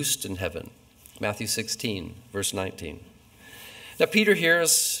be loosed in heaven. Matthew 16, verse 19. Now, Peter here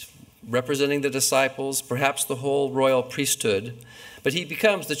is representing the disciples, perhaps the whole royal priesthood, but he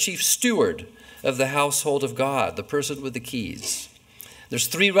becomes the chief steward of the household of God, the person with the keys. There's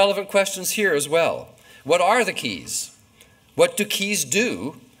three relevant questions here as well. What are the keys? What do keys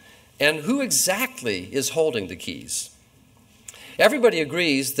do? And who exactly is holding the keys? Everybody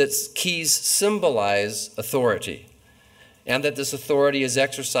agrees that keys symbolize authority and that this authority is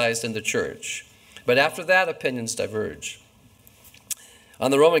exercised in the church. But after that, opinions diverge. On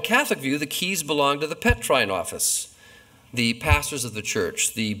the Roman Catholic view, the keys belong to the Petrine office, the pastors of the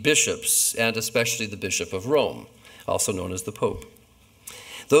church, the bishops, and especially the Bishop of Rome, also known as the Pope.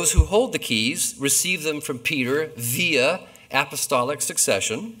 Those who hold the keys receive them from Peter via apostolic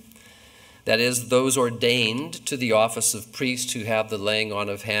succession. That is, those ordained to the office of priest who have the laying on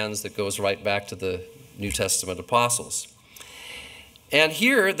of hands that goes right back to the New Testament apostles. And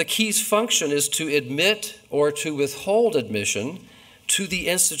here, the key's function is to admit or to withhold admission to the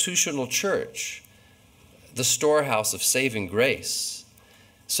institutional church, the storehouse of saving grace.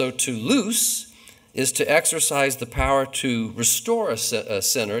 So to loose is to exercise the power to restore a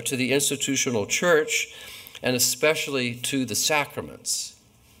sinner to the institutional church and especially to the sacraments.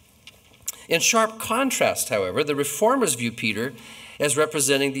 In sharp contrast, however, the Reformers view Peter as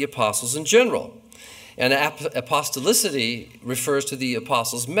representing the apostles in general. And apostolicity refers to the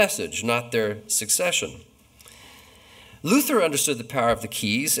apostles' message, not their succession. Luther understood the power of the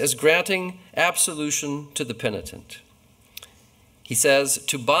keys as granting absolution to the penitent. He says,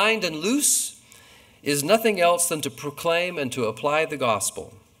 "To bind and loose is nothing else than to proclaim and to apply the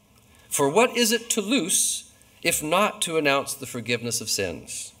gospel. For what is it to loose if not to announce the forgiveness of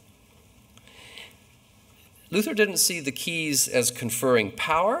sins?" Luther didn't see the keys as conferring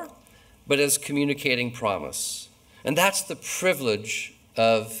power, but as communicating promise. And that's the privilege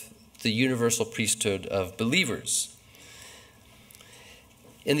of the universal priesthood of believers.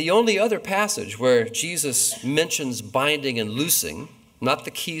 In the only other passage where Jesus mentions binding and loosing, not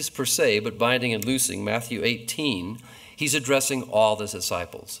the keys per se, but binding and loosing, Matthew 18, he's addressing all the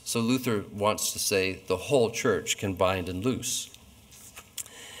disciples. So Luther wants to say the whole church can bind and loose.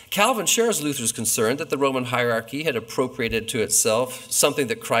 Calvin shares Luther's concern that the Roman hierarchy had appropriated to itself something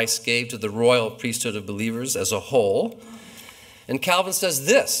that Christ gave to the royal priesthood of believers as a whole. And Calvin says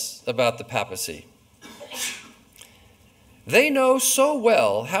this about the papacy: "They know so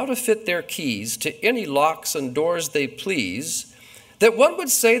well how to fit their keys to any locks and doors they please that one would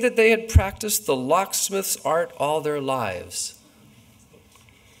say that they had practiced the locksmith's art all their lives."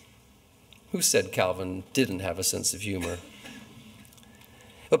 Who said Calvin didn't have a sense of humor?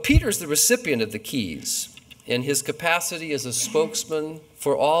 But Peter's the recipient of the keys in his capacity as a spokesman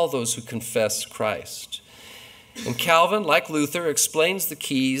for all those who confess Christ. And Calvin, like Luther, explains the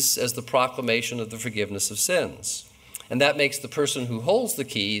keys as the proclamation of the forgiveness of sins. And that makes the person who holds the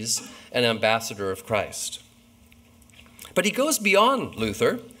keys an ambassador of Christ. But he goes beyond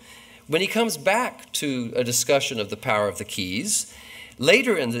Luther when he comes back to a discussion of the power of the keys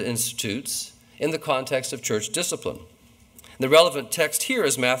later in the Institutes in the context of church discipline. The relevant text here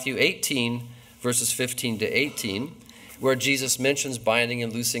is Matthew 18, verses 15 to 18, where Jesus mentions binding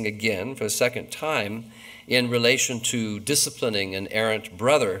and loosing again for a second time in relation to disciplining an errant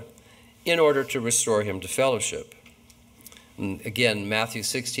brother in order to restore him to fellowship. And again, Matthew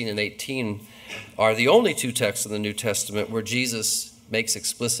 16 and 18 are the only two texts in the New Testament where Jesus makes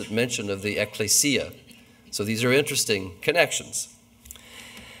explicit mention of the ecclesia. So these are interesting connections.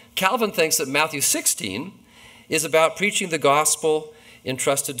 Calvin thinks that Matthew 16 is about preaching the gospel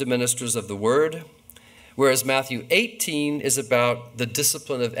entrusted to ministers of the word, whereas Matthew 18 is about the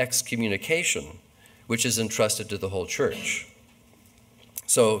discipline of excommunication, which is entrusted to the whole church.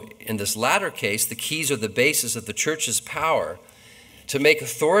 So in this latter case, the keys are the basis of the church's power to make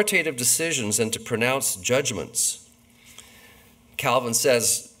authoritative decisions and to pronounce judgments. Calvin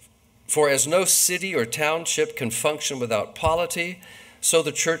says, "For as no city or township can function without polity, so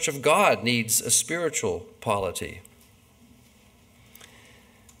the church of God needs a spiritual polity."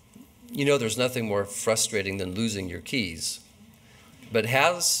 You know, there's nothing more frustrating than losing your keys. But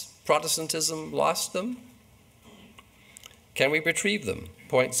has Protestantism lost them? Can we retrieve them?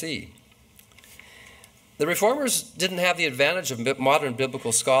 Point C. The Reformers didn't have the advantage of modern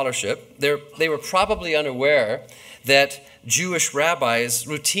biblical scholarship. They were probably unaware that Jewish rabbis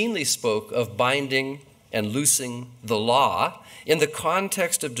routinely spoke of binding and loosing the law in the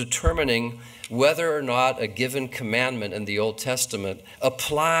context of determining whether or not a given commandment in the Old Testament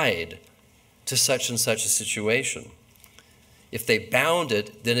applied to such and such a situation. If they bound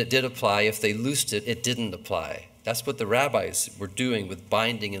it, then it did apply. If they loosed it, it didn't apply. That's what the rabbis were doing with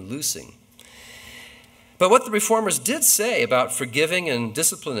binding and loosing. But what the Reformers did say about forgiving and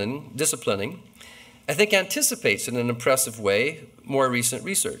disciplining, I think anticipates in an impressive way more recent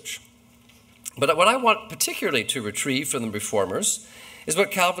research. But what I want particularly to retrieve from the Reformers is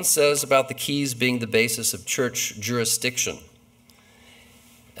what Calvin says about the keys being the basis of church jurisdiction.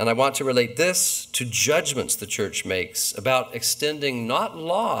 And I want to relate this to judgments the church makes about extending not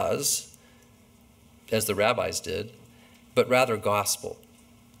laws, as the rabbis did, but rather gospel.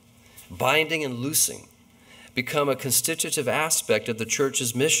 Binding and loosing become a constitutive aspect of the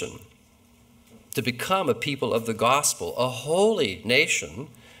church's mission to become a people of the gospel, a holy nation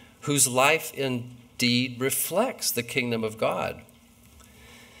whose life indeed reflects the kingdom of God.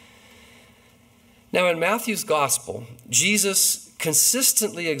 Now, in Matthew's gospel, Jesus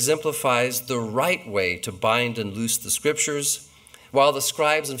consistently exemplifies the right way to bind and loose the scriptures, while the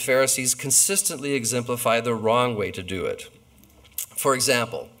scribes and Pharisees consistently exemplify the wrong way to do it. For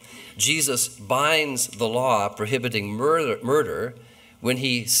example, Jesus binds the law prohibiting murder when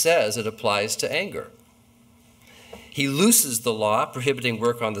he says it applies to anger. He looses the law prohibiting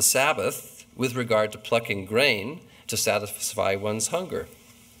work on the Sabbath with regard to plucking grain to satisfy one's hunger.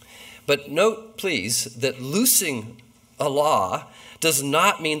 But note, please, that loosing a law does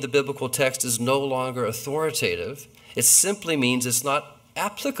not mean the biblical text is no longer authoritative. It simply means it's not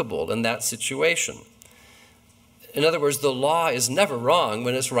applicable in that situation. In other words, the law is never wrong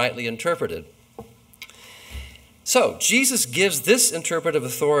when it's rightly interpreted. So, Jesus gives this interpretive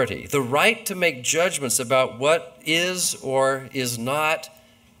authority, the right to make judgments about what is or is not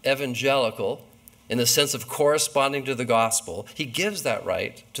evangelical in the sense of corresponding to the gospel. He gives that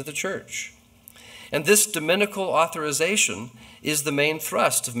right to the church. And this dominical authorization is the main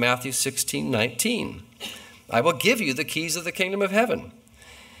thrust of Matthew 16:19. I will give you the keys of the kingdom of heaven.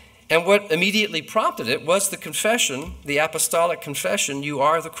 And what immediately prompted it was the confession, the apostolic confession, you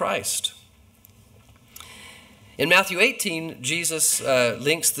are the Christ. In Matthew 18, Jesus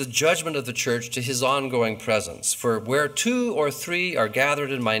links the judgment of the church to his ongoing presence. For where 2 or 3 are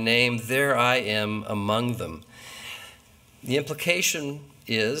gathered in my name, there I am among them. The implication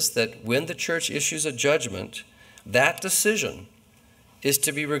is that when the church issues a judgment, that decision is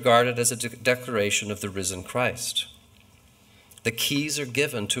to be regarded as a declaration of the risen Christ. The keys are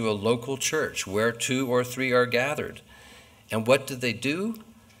given to a local church where 2 or 3 are gathered. And what do?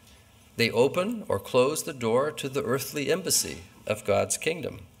 They open or close the door to the earthly embassy of God's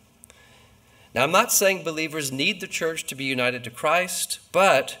kingdom. Now, I'm not saying believers need the church to be united to Christ,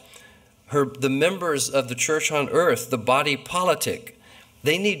 but the members of the church on earth, the body politic,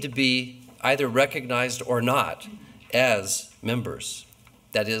 they need to be either recognized or not as members,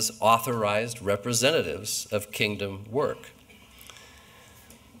 that is, authorized representatives of kingdom work.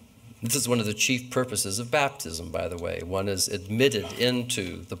 This is one of the chief purposes of baptism, by the way. One is admitted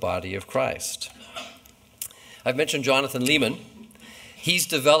into the body of Christ. I've mentioned Jonathan Leeman. He's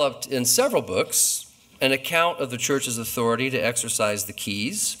developed in several books an account of the church's authority to exercise the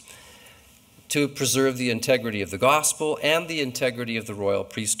keys, to preserve the integrity of the gospel and the integrity of the royal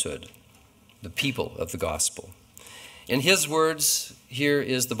priesthood, the people of the gospel. In his words, here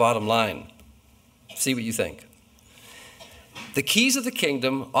is the bottom line. See what you think. The keys of the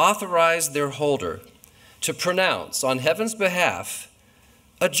kingdom authorize their holder to pronounce on heaven's behalf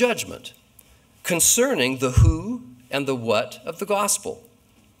a judgment concerning the who and the what of the gospel.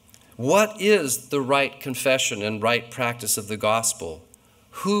 What is the right confession and right practice of the gospel?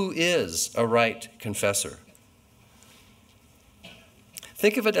 Who is a right confessor?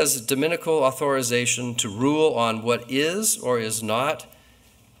 Think of it as a dominical authorization to rule on what is or is not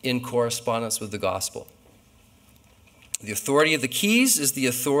in correspondence with the gospel. The authority of the keys is the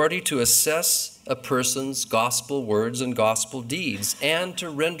authority to assess a person's gospel words and gospel deeds and to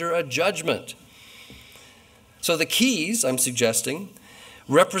render a judgment. So the keys, I'm suggesting,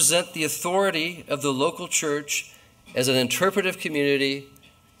 represent the authority of the local church as an interpretive community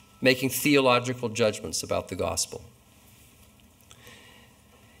making theological judgments about the gospel.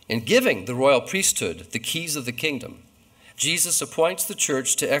 In giving the royal priesthood the keys of the kingdom, Jesus appoints the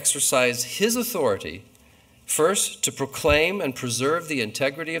church to exercise his authority, first, to proclaim and preserve the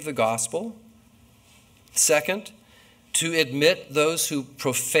integrity of the gospel. Second, to admit those who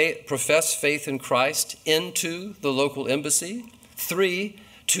profess faith in Christ into the local embassy. 3,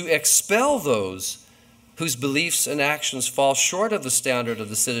 to expel those whose beliefs and actions fall short of the standard of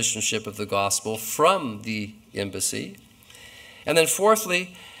the citizenship of the gospel from the embassy. And then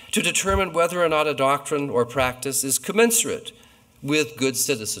fourthly, to determine whether or not a doctrine or practice is commensurate with good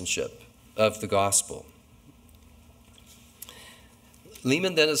citizenship of the gospel.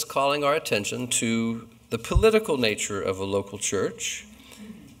 Leeman then is calling our attention to the political nature of a local church,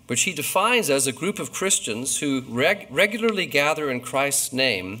 which he defines as a group of Christians who regularly gather in Christ's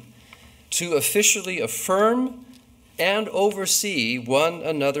name to officially affirm and oversee one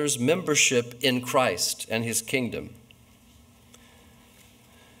another's membership in Christ and his kingdom.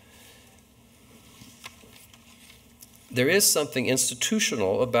 there is something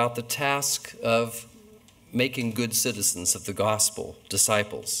institutional about the task of making good citizens of the gospel,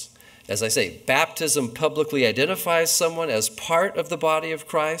 disciples. As I say, baptism publicly identifies someone as part of the body of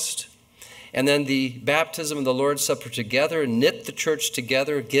Christ, and then the baptism and the Lord's Supper together knit the church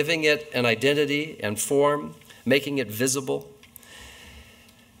together, giving it an identity and form, making it visible.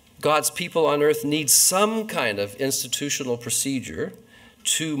 God's people on earth need some kind of institutional procedure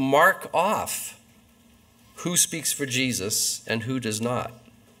to mark off who speaks for Jesus and who does not.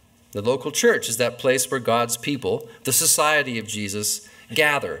 The local church is that place where God's people, the society of Jesus,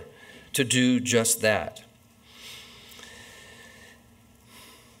 gather to do just that.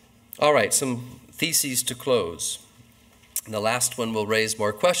 All right, some theses to close. And the last one will raise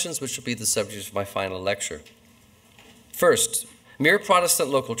more questions, which will be the subject of my final lecture. First, mere Protestant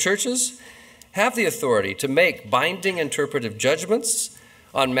local churches have the authority to make binding interpretive judgments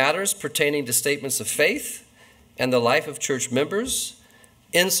on matters pertaining to statements of faith and the life of church members,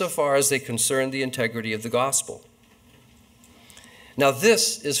 insofar as they concern the integrity of the gospel. Now,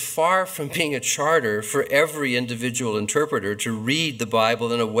 this is far from being a charter for every individual interpreter to read the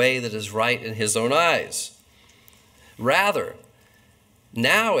Bible in a way that is right in his own eyes. Rather,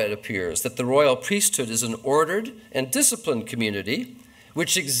 now it appears that the royal priesthood is an ordered and disciplined community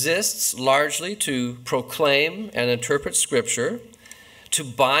which exists largely to proclaim and interpret Scripture, to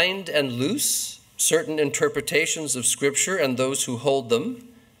bind and loose certain interpretations of Scripture and those who hold them,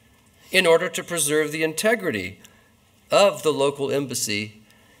 in order to preserve the integrity of the local embassy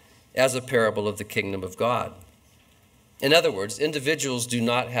as a parable of the kingdom of God. In other words, individuals do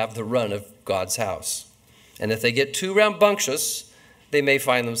not have the run of God's house. And if they get too rambunctious, they may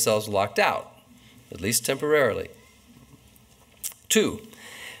find themselves locked out, at least temporarily. 2,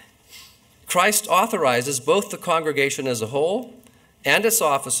 Christ authorizes both the congregation as a whole and its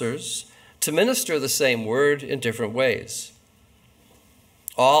officers to minister the same word in different ways.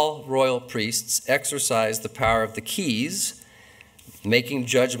 All royal priests exercise the power of the keys, making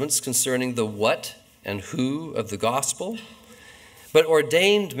judgments concerning the what and who of the gospel, but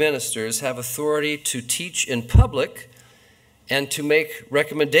ordained ministers have authority to teach in public and to make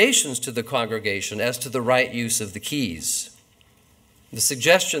recommendations to the congregation as to the right use of the keys. The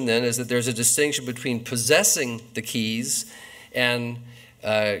suggestion then is that there's a distinction between possessing the keys and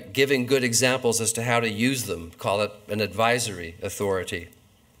giving good examples as to how to use them. Call it an advisory authority.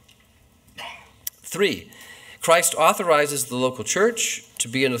 3, Christ authorizes the local church to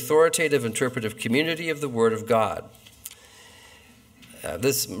be an authoritative interpretive community of the Word of God. I'm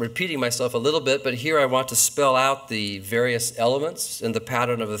repeating myself a little bit, but here I want to spell out the various elements in the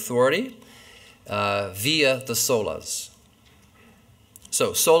pattern of authority via the solas.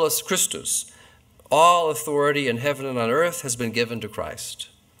 So, solus Christus. All authority in heaven and on earth has been given to Christ.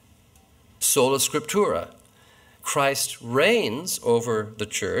 Sola scriptura. Christ reigns over the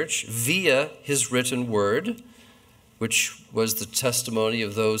church via his written word, which was the testimony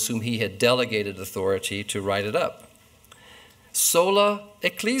of those whom he had delegated authority to write it up. Sola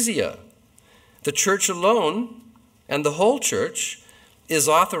ecclesia. The church alone, and the whole church, is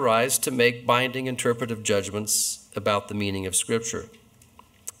authorized to make binding interpretive judgments about the meaning of Scripture.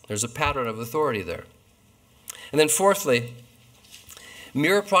 There's a pattern of authority there. And then fourthly,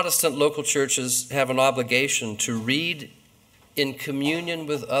 mere Protestant local churches have an obligation to read in communion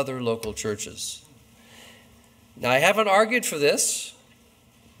with other local churches. Now, I haven't argued for this,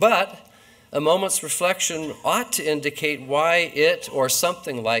 but a moment's reflection ought to indicate why it or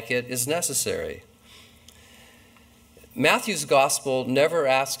something like it is necessary. Matthew's gospel never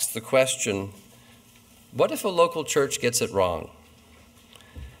asks the question, what if a local church gets it wrong?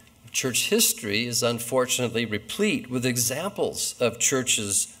 Church history is unfortunately replete with examples of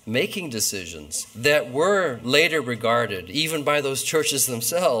churches making decisions that were later regarded, even by those churches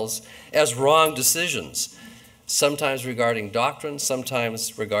themselves, as wrong decisions, sometimes regarding doctrine,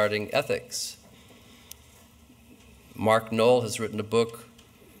 sometimes regarding ethics. Mark Knoll has written a book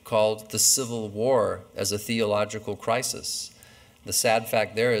called The Civil War as a Theological Crisis. The sad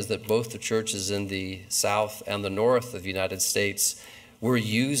fact there is that both the churches in the South and the North of the United States were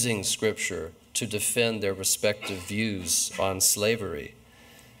using Scripture to defend their respective views on slavery.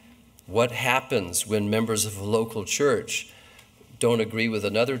 What happens when members of a local church don't agree with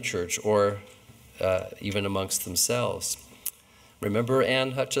another church or even amongst themselves? Remember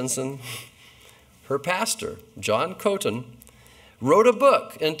Ann Hutchinson? Her pastor, John Coton, wrote a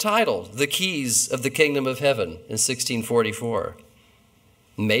book entitled The Keys of the Kingdom of Heaven in 1644.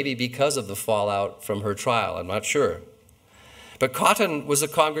 Maybe because of the fallout from her trial, I'm not sure. But Cotton was a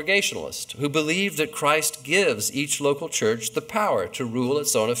Congregationalist who believed that Christ gives each local church the power to rule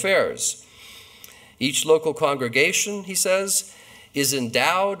its own affairs. Each local congregation, he says, is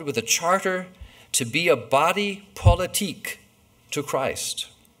endowed with a charter to be a body politique to Christ.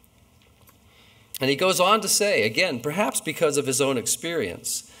 And he goes on to say, again, perhaps because of his own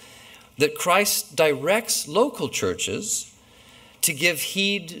experience, that Christ directs local churches to give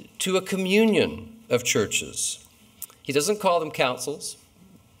heed to a communion of churches. He doesn't call them councils,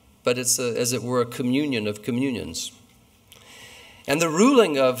 but it's, as it were, a communion of communions. And the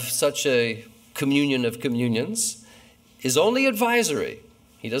ruling of such a communion of communions is only advisory.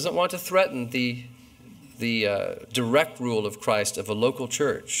 He doesn't want to threaten the direct rule of Christ of a local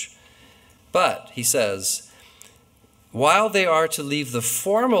church. But, he says, while they are to leave the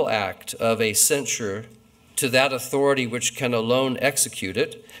formal act of a censure to that authority which can alone execute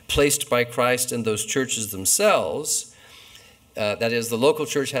it, placed by Christ in those churches themselves, that is, the local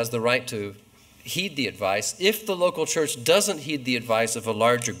church has the right to heed the advice. If the local church doesn't heed the advice of a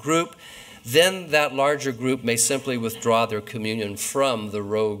larger group, then that larger group may simply withdraw their communion from the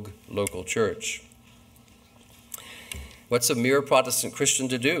rogue local church. What's a mere Protestant Christian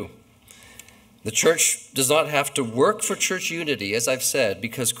to do? The church does not have to work for church unity, as I've said,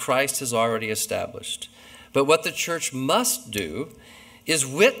 because Christ has already established. But what the church must do is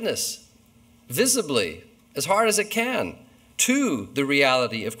witness visibly, as hard as it can, to the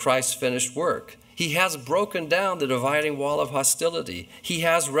reality of Christ's finished work. He has broken down the dividing wall of hostility. He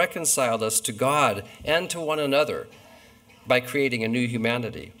has reconciled us to God and to one another by creating a new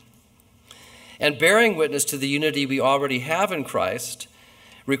humanity. And bearing witness to the unity we already have in Christ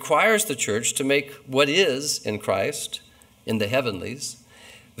requires the church to make what is in Christ, in the heavenlies,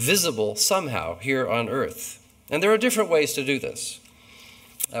 visible somehow here on earth. And there are different ways to do this.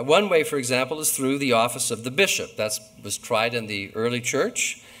 One way, for example, is through the office of the bishop. That was tried in the early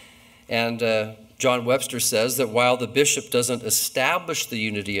church. And John Webster says that while the bishop doesn't establish the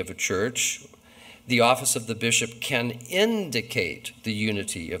unity of a church, the office of the bishop can indicate the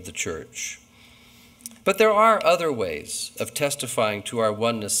unity of the church. But there are other ways of testifying to our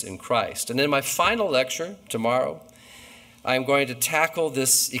oneness in Christ. And in my final lecture tomorrow, I am going to tackle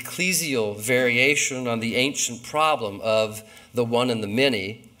this ecclesial variation on the ancient problem of the one and the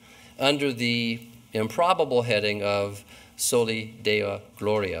many under the improbable heading of Soli Deo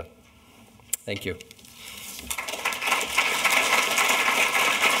Gloria. Thank you.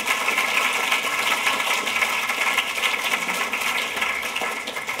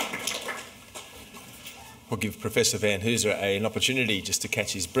 We'll give Professor Vanhoozer an opportunity just to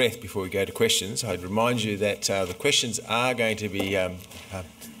catch his breath before we go to questions. I'd remind you that the questions are going to be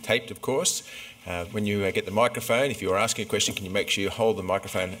taped, of course. When you get the microphone, if you're asking a question, can you make sure you hold the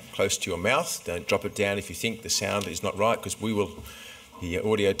microphone close to your mouth? Don't drop it down if you think the sound is not right, because the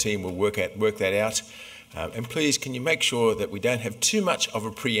audio team will work that out. And please, can you make sure that we don't have too much of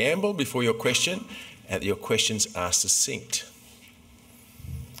a preamble before your question, and that your questions are succinct.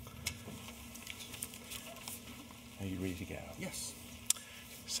 Are you ready to go? Yes.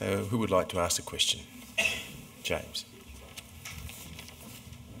 So who would like to ask a question? James.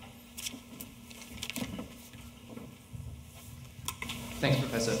 Thanks,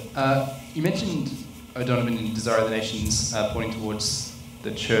 Professor. You mentioned O'Donovan in Desire of the Nations pointing towards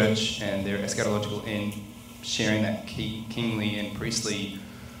the church and their eschatological end, sharing that kingly and priestly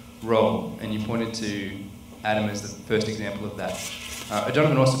role, and you pointed to Adam as the first example of that.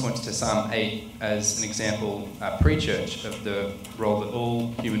 O'Donovan also points to Psalm 8 as an example, pre-church, of the role that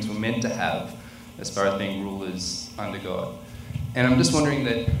all humans were meant to have as far as being rulers under God. And I'm just wondering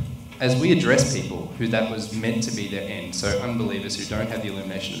that as we address people who that was meant to be their end, so unbelievers who don't have the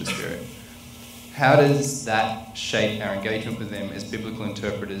illumination of the Spirit, how does that shape our engagement with them as biblical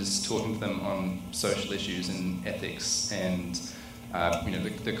interpreters, talking to them on social issues and ethics and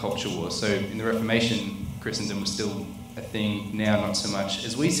the culture war? So in the Reformation, Christendom was still a thing, now not so much.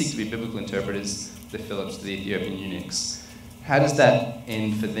 As we seek to be biblical interpreters, the Phillips, the Ethiopian eunuchs, how does that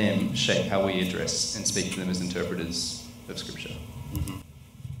end for them shape how we address and speak to them as interpreters of Scripture? Mm-hmm.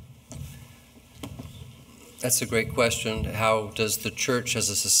 That's a great question. How does the church as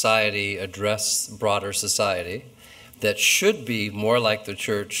a society address broader society that should be more like the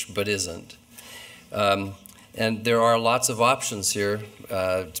church but isn't? And there are lots of options here.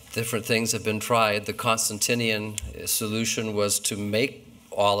 Different things have been tried. The Constantinian solution was to make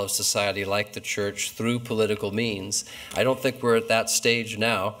all of society like the church through political means. I don't think we're at that stage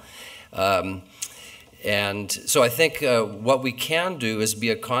now. And so I think what we can do is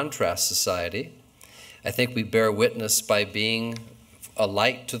be a contrast society. I think we bear witness by being a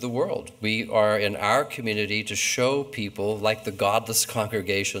light to the world. We are in our community to show people, like the godless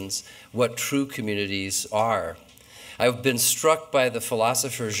congregations, what true communities are. I've been struck by the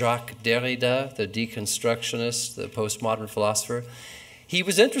philosopher Jacques Derrida, the deconstructionist, the postmodern philosopher. He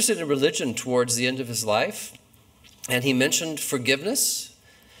was interested in religion towards the end of his life, and he mentioned forgiveness.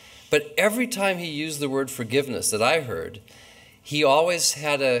 But every time he used the word forgiveness that I heard, he always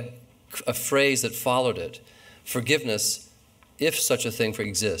had a phrase that followed it. Forgiveness, if such a thing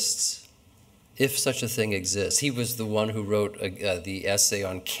exists. If such a thing exists. He was the one who wrote the essay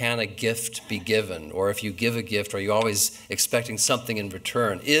on Can a Gift Be Given? Or if you give a gift, are you always expecting something in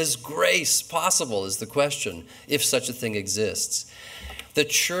return? Is grace possible is the question, if such a thing exists. The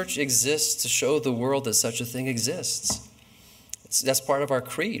church exists to show the world that such a thing exists. That's part of our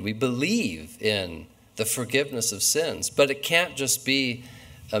creed. We believe in the forgiveness of sins, but it can't just be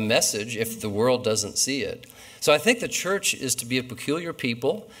a message if the world doesn't see it. So I think the church is to be a peculiar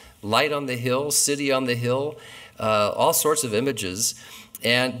people, light on the hill, city on the hill, all sorts of images.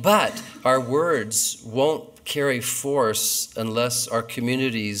 But our words won't carry force unless our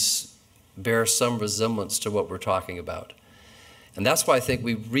communities bear some resemblance to what we're talking about. And that's why I think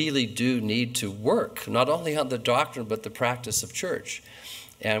we really do need to work, not only on the doctrine, but the practice of church.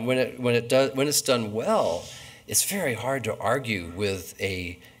 And when it's done well, it's very hard to argue with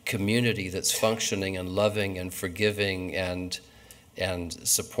a community that's functioning and loving and forgiving and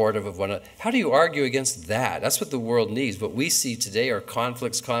supportive of one another. How do you argue against that? That's what the world needs. What we see today are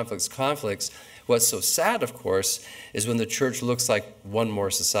conflicts, conflicts, conflicts. What's so sad, of course, is when the church looks like one more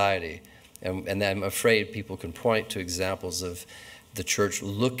society. And I'm afraid people can point to examples of the church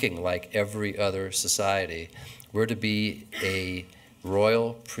looking like every other society. We're to be a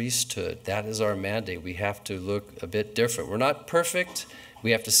royal priesthood. That is our mandate. We have to look a bit different. We're not perfect.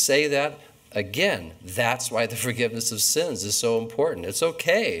 We have to say that. Again, that's why the forgiveness of sins is so important. It's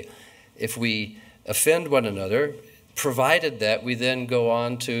okay if we offend one another, provided that we then go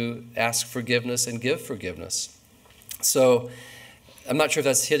on to ask forgiveness and give forgiveness. So I'm not sure if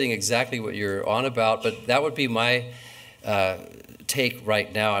that's hitting exactly what you're on about, but that would be my take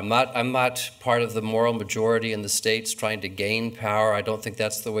right now. I'm not part of the moral majority in the States trying to gain power. I don't think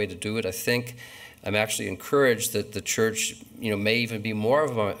that's the way to do it. I think I'm actually encouraged that the church, may even be more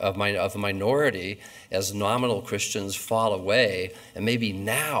of a minority as nominal Christians fall away, and maybe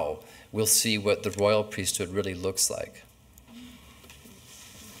now we'll see what the royal priesthood really looks like.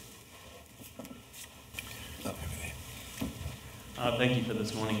 Thank you for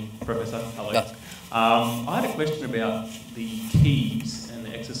this morning, Professor. Hello. I had a question about the keys and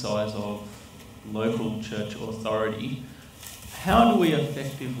the exercise of local church authority. How do we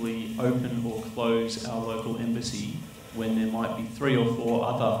effectively open or close our local embassy when there might be 3 or 4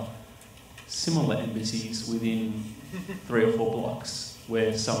 other similar embassies within 3 or 4 blocks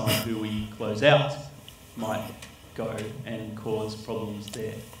where someone who we close out might go and cause problems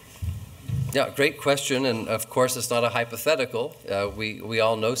there? Yeah, great question, and of course it's not a hypothetical. We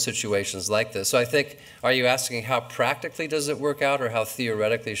all know situations like this. So I think, are you asking how practically does it work out, or how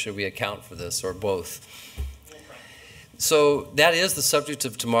theoretically should we account for this, or both? So that is the subject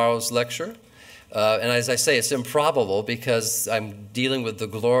of tomorrow's lecture. And as I say, it's improbable because I'm dealing with the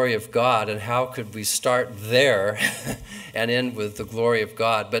glory of God, and how could we start there and end with the glory of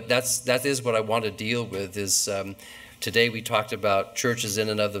God? But that is what I want to deal with is today we talked about churches in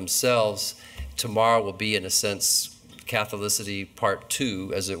and of themselves. Tomorrow will be, in a sense, Catholicity Part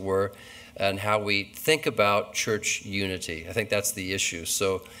 2, as it were, and how we think about church unity. I think that's the issue.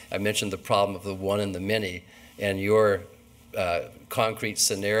 So I mentioned the problem of the one and the many, and your concrete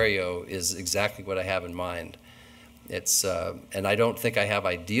scenario is exactly what I have in mind. It's and I don't think I have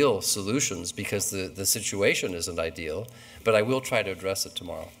ideal solutions because the situation isn't ideal, but I will try to address it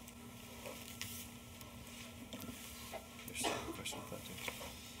tomorrow.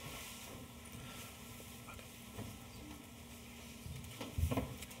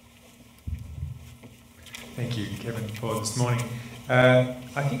 Thank you, Kevin, for this morning.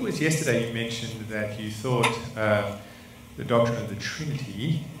 I think it was yesterday you mentioned that you thought the doctrine of the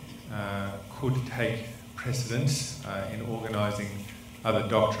Trinity could take precedence in organising other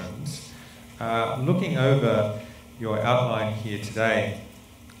doctrines. Looking over your outline here today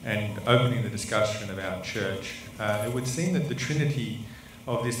and opening the discussion about church, it would seem that the Trinity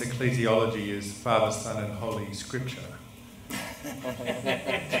of this ecclesiology is Father, Son and Holy Scripture.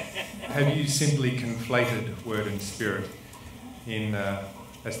 Have you simply conflated Word and Spirit in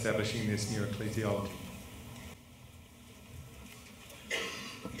establishing this new ecclesiology?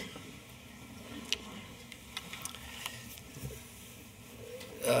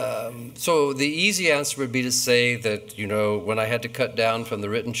 So the easy answer would be to say that, when I had to cut down from the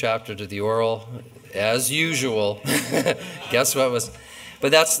written chapter to the oral, as usual, guess what was...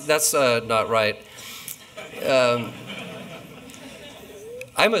 But that's not right.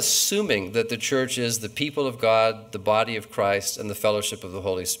 I'm assuming that the church is the people of God, the body of Christ, and the fellowship of the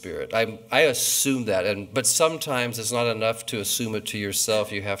Holy Spirit. I assume that, but sometimes it's not enough to assume it to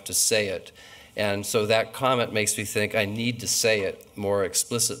yourself. You have to say it. And so that comment makes me think I need to say it more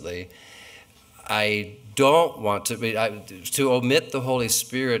explicitly. I don't want to omit the Holy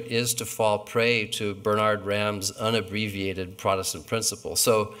Spirit is to fall prey to Bernard Ram's unabbreviated Protestant principle.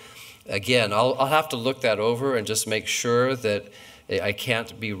 So again, I'll have to look that over and just make sure that I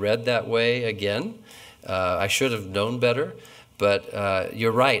can't be read that way again. I should have known better, but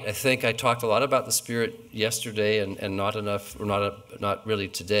you're right. I think I talked a lot about the Spirit yesterday and not enough, or not really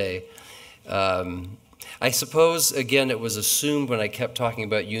today. I suppose, again, it was assumed when I kept talking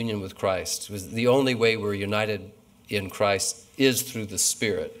about union with Christ. It was the only way we're united in Christ is through the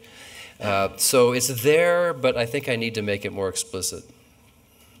Spirit. So it's there, but I think I need to make it more explicit.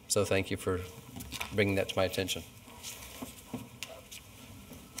 So thank you for bringing that to my attention.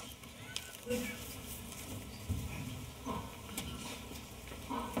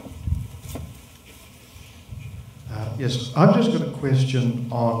 Yes, I've just got a question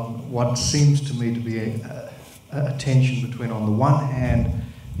on what seems to me to be a tension between, on the one hand,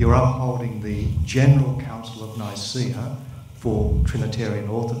 you're upholding the General Council of Nicaea for Trinitarian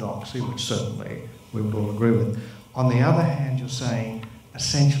orthodoxy, which certainly we would all agree with. On the other hand, you're saying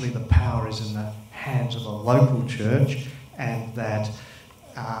essentially the power is in the hands of a local church, and that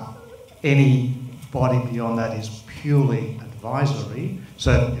any body beyond that is purely advisory.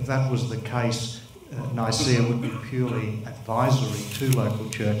 So if that was the case, Nicaea would be purely advisory to local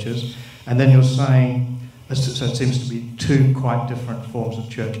churches. And then you're saying, so it seems to be two quite different forms of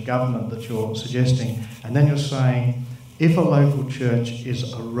church government that you're suggesting. And then you're saying, if a local church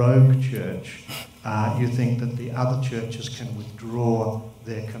is a rogue church, you think that the other churches can withdraw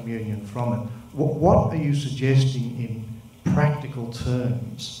their communion from it. What are you suggesting in practical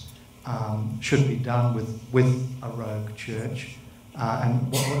terms should be done with a rogue church? And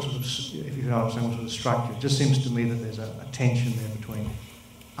what sort of, if you know what I'm saying, what sort of structure? It just seems to me that there's a tension there between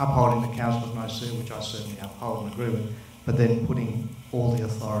upholding the Council of Nicaea, which I certainly uphold and agree with, but then putting all the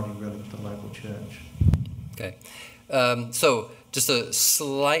authority really with the local church. Okay. So just a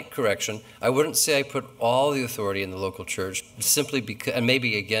slight correction. I wouldn't say I put all the authority in the local church, simply because, and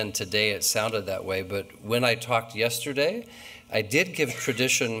maybe again today it sounded that way, but when I talked yesterday, I did give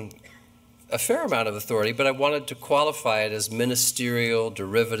tradition a fair amount of authority, but I wanted to qualify it as ministerial,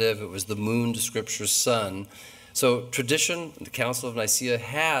 derivative. It was the moon to Scripture's sun. So tradition, the Council of Nicaea,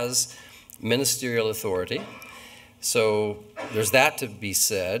 has ministerial authority. So there's that to be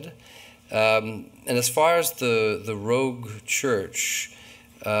said. And as far as the rogue church,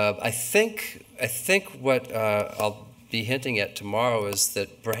 I think what I'll be hinting at tomorrow is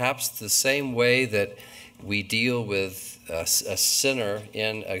that perhaps the same way that we deal with a sinner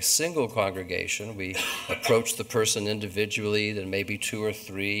in a single congregation, we approach the person individually, then maybe two or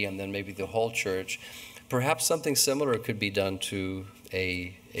three, and then maybe the whole church. Perhaps something similar could be done to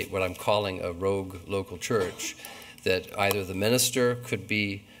what I'm calling a rogue local church, that either the minister could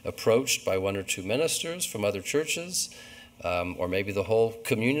be approached by one or two ministers from other churches, or maybe the whole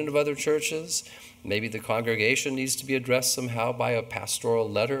communion of other churches. Maybe the congregation needs to be addressed somehow by a pastoral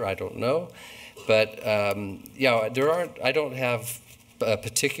letter, I don't know. But yeah, I don't have a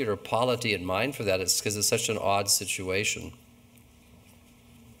particular polity in mind for that. It's because it's such an odd situation.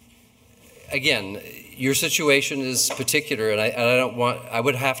 Again, your situation is particular, and I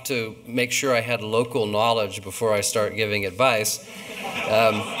would have to make sure I had local knowledge before I start giving advice.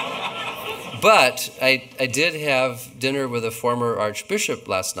 But I did have dinner with a former archbishop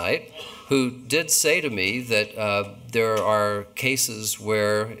last night who did say to me that there are cases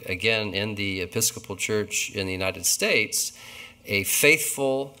where, again, in the Episcopal Church in the United States, a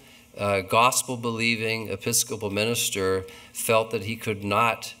faithful, gospel-believing Episcopal minister felt that he could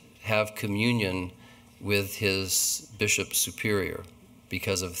not have communion with his bishop superior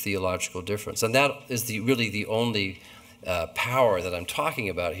because of theological difference. And that is really the only power that I'm talking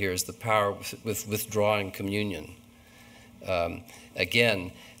about here, is the power with withdrawing communion.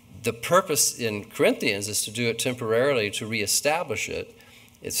 Again, the purpose in Corinthians is to do it temporarily to reestablish it.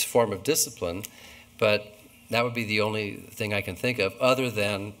 It's a form of discipline, but that would be the only thing I can think of other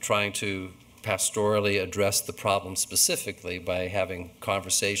than trying to pastorally address the problem specifically by having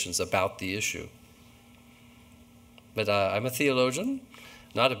conversations about the issue. But I'm a theologian,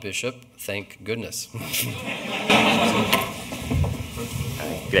 not a bishop, thank goodness.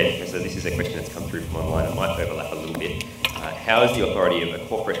 G'day, Professor. This is a question that's come through from online. It might overlap a little bit. How is the authority of a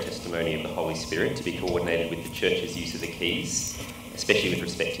corporate testimony of the Holy Spirit to be coordinated with the Church's use of the keys, especially with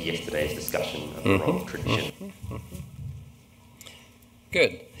respect to yesterday's discussion of the role of tradition?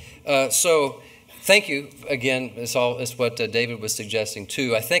 Good. So thank you again. It's what David was suggesting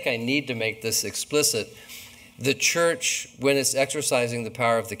too. I think I need to make this explicit. The church, when it's exercising the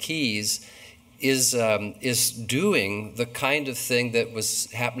power of the keys, is doing the kind of thing that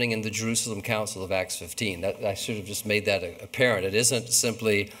was happening in the Jerusalem Council of Acts 15. I should have just made that apparent. It isn't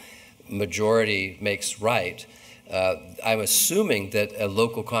simply majority makes right. I'm assuming that a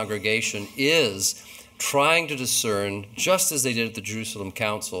local congregation is trying to discern, just as they did at the Jerusalem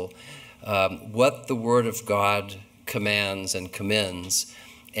Council, what the Word of God commands and commends,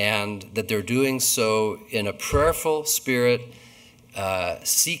 and that they're doing so in a prayerful spirit,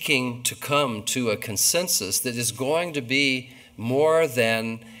 seeking to come to a consensus that is going to be more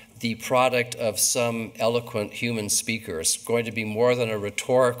than the product of some eloquent human speaker. It's going to be more than a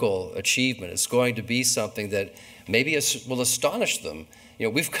rhetorical achievement. It's going to be something that maybe will astonish them. You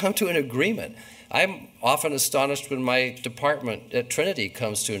know, we've come to an agreement. I'm often astonished when my department at Trinity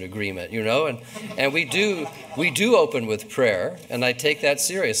comes to an agreement, you know, and we do open with prayer, and I take that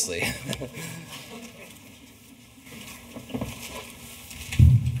seriously.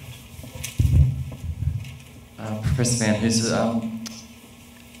 Professor Vanhoozer,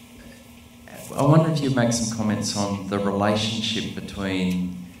 I wonder if you'd make some comments on the relationship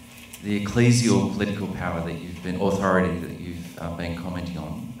between the ecclesial political power authority that you've been commenting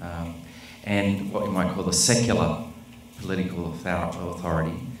on, and what you might call the secular political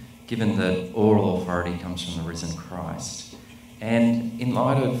authority, given that all authority comes from the risen Christ. And in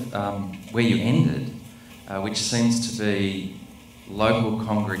light of where you ended, which seems to be local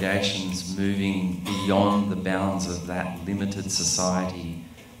congregations moving beyond the bounds of that limited society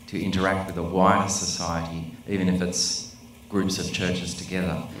to interact with a wider society, even if it's groups of churches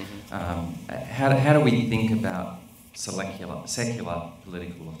together. How do we think about secular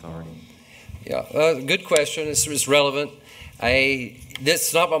political authority? Yeah, good question. It's relevant.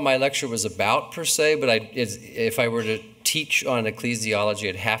 That's not what my lecture was about per se, but if I were to teach on ecclesiology,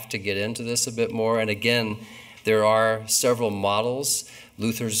 I'd have to get into this a bit more. And again, there are several models.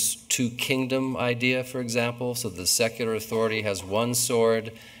 Luther's two-kingdom idea, for example. So the secular authority has one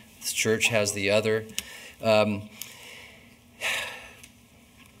sword, the church has the other. I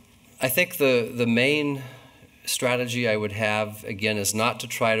think the main strategy I would have, again, is not to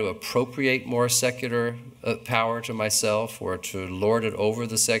try to appropriate more secular power to myself or to lord it over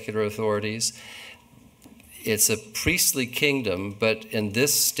the secular authorities. It's a priestly kingdom, but in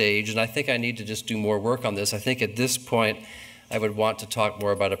this stage, and I think I need to just do more work on this, I think at this point I would want to talk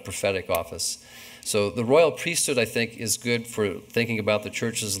more about a prophetic office. So the royal priesthood, I think, is good for thinking about the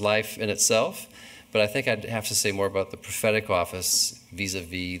church's life in itself, but I think I'd have to say more about the prophetic office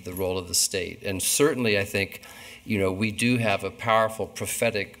vis-a-vis the role of the state. And certainly I think, you know, we do have a powerful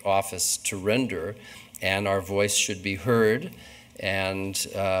prophetic office to render, and our voice should be heard,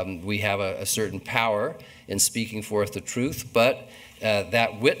 and we have a certain power in speaking forth the truth, but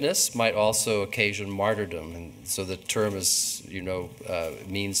that witness might also occasion martyrdom. And so the term is, you know,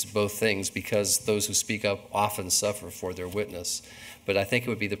 means both things, because those who speak up often suffer for their witness. But I think it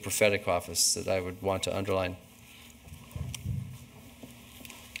would be the prophetic office that I would want to underline.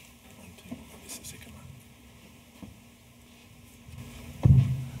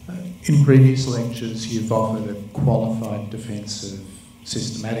 In previous lectures, you've offered a qualified defence of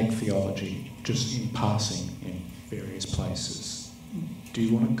systematic theology, just in passing in various places. Do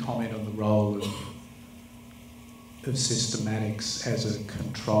you want to comment on the role of systematics as a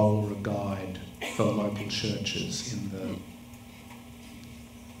control or a guide for local churches in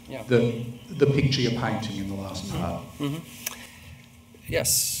the picture you're painting in the last part?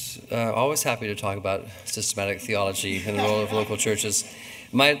 Yes, always happy to talk about systematic theology and the role of local churches.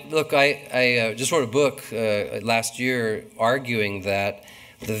 I just wrote a book last year arguing that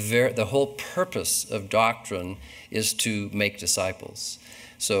the whole purpose of doctrine is to make disciples.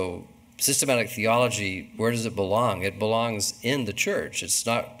 So systematic theology, where does it belong? It belongs in the church. It's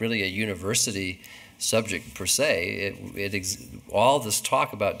not really a university subject per se. All this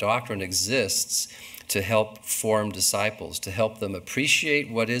talk about doctrine exists to help form disciples, to help them appreciate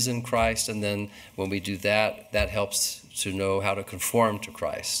what is in Christ, and then when we do that, that helps to know how to conform to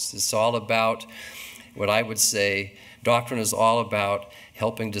Christ. It's all about, what I would say, doctrine is all about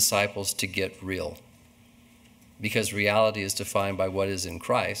helping disciples to get real. Because reality is defined by what is in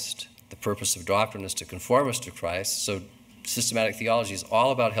Christ. The purpose of doctrine is to conform us to Christ. So systematic theology is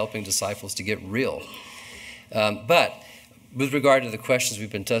all about helping disciples to get real. But with regard to the questions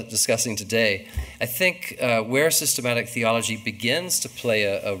we've been discussing today, I think where systematic theology begins to play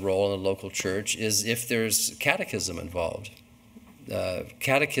a role in a local church is if there's catechism involved.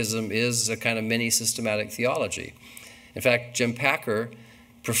 Catechism is a kind of mini systematic theology. In fact, Jim Packer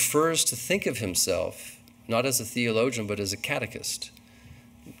prefers to think of himself not as a theologian, but as a catechist.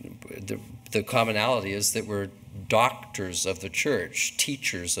 The commonality is that we're doctors of the church,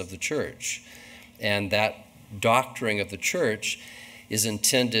 teachers of the church. And that doctoring of the church is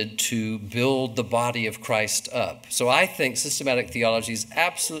intended to build the body of Christ up. So I think systematic theology is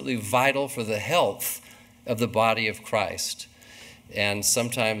absolutely vital for the health of the body of Christ. And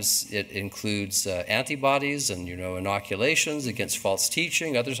sometimes it includes antibodies and, inoculations against false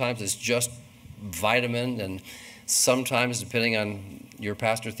teaching. Other times it's just vitamin. And sometimes, depending on your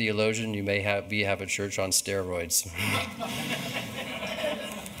pastor theologian, you may have a church on steroids.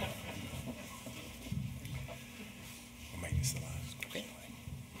 We'll make this the last question.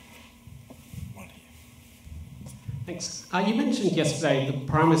 One here. Thanks. You mentioned yesterday the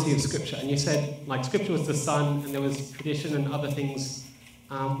primacy of Scripture, and you said, Scripture was the sun, and there was tradition and other things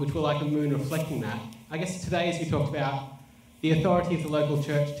which were like a moon reflecting that. I guess today, as you talked about, the authority of the local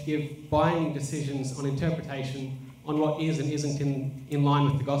church to give binding decisions on interpretation on what is and isn't in line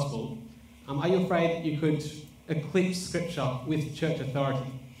with the gospel. Are you afraid that you could eclipse Scripture with church authority?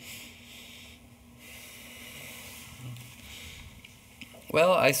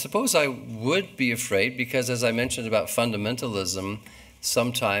 Well, I suppose I would be afraid because, as I mentioned about fundamentalism,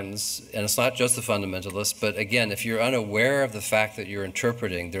 sometimes, and it's not just the fundamentalists, but again, if you're unaware of the fact that you're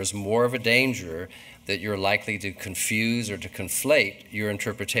interpreting, there's more of a danger that you're likely to confuse or to conflate your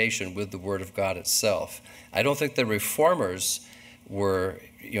interpretation with the Word of God itself. I don't think the Reformers were,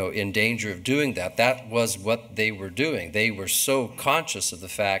 in danger of doing that. That was what they were doing. They were so conscious of the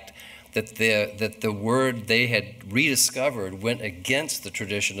fact that the Word they had rediscovered went against the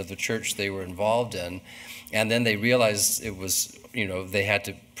tradition of the church they were involved in, and then they realized it was, they had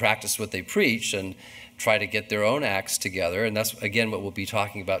to practice what they preached and try to get their own acts together. And that's, again, what we'll be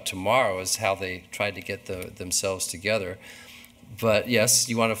talking about tomorrow, is how they tried to get themselves together. But yes,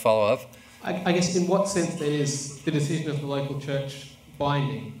 you want to follow up? I guess in what sense then is the decision of the local church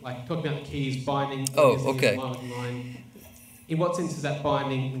binding? Like talking about the keys binding. Oh, okay. In what sense is that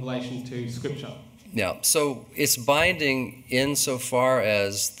binding in relation to Scripture? Yeah, so it's binding insofar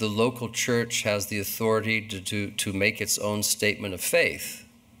as the local church has the authority to make its own statement of faith.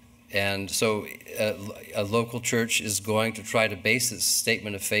 And so a local church is going to try to base its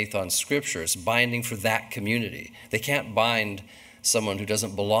statement of faith on Scripture. It's binding for that community. They can't bind someone who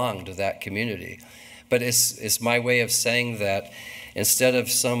doesn't belong to that community. But it's my way of saying that instead of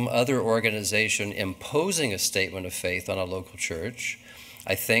some other organization imposing a statement of faith on a local church,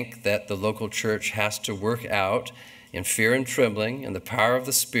 I think that the local church has to work out in fear and trembling and the power of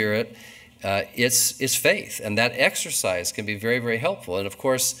the Spirit its faith. And that exercise can be very, very helpful. And of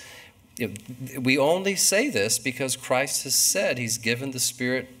course, we only say this because Christ has said he's given the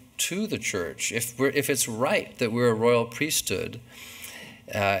Spirit to the church. If it's right that we're a royal priesthood,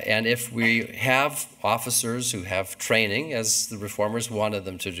 and if we have officers who have training, as the Reformers wanted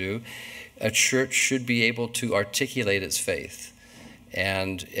them to do, a church should be able to articulate its faith.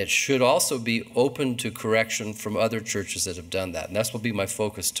 And it should also be open to correction from other churches that have done that. And that's what will be my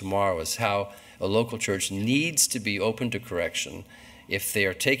focus tomorrow, is how a local church needs to be open to correction. If they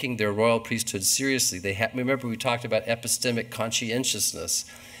are taking their royal priesthood seriously, remember we talked about epistemic conscientiousness.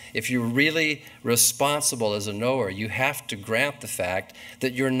 If you're really responsible as a knower, you have to grant the fact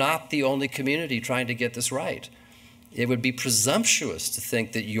that you're not the only community trying to get this right. It would be presumptuous to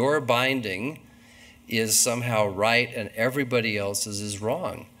think that your binding is somehow right and everybody else's is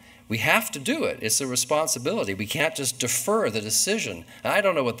wrong. We have to do it. It's a responsibility. We can't just defer the decision. I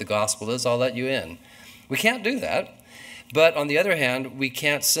don't know what the gospel is, I'll let you in. We can't do that. But on the other hand, we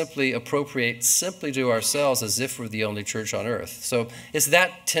can't simply appropriate simply to ourselves as if we're the only church on earth. So it's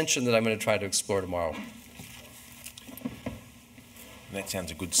that tension that I'm going to try to explore tomorrow. And that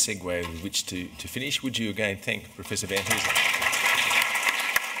sounds a good segue with which to finish. Would you again thank Professor Vanhoozer?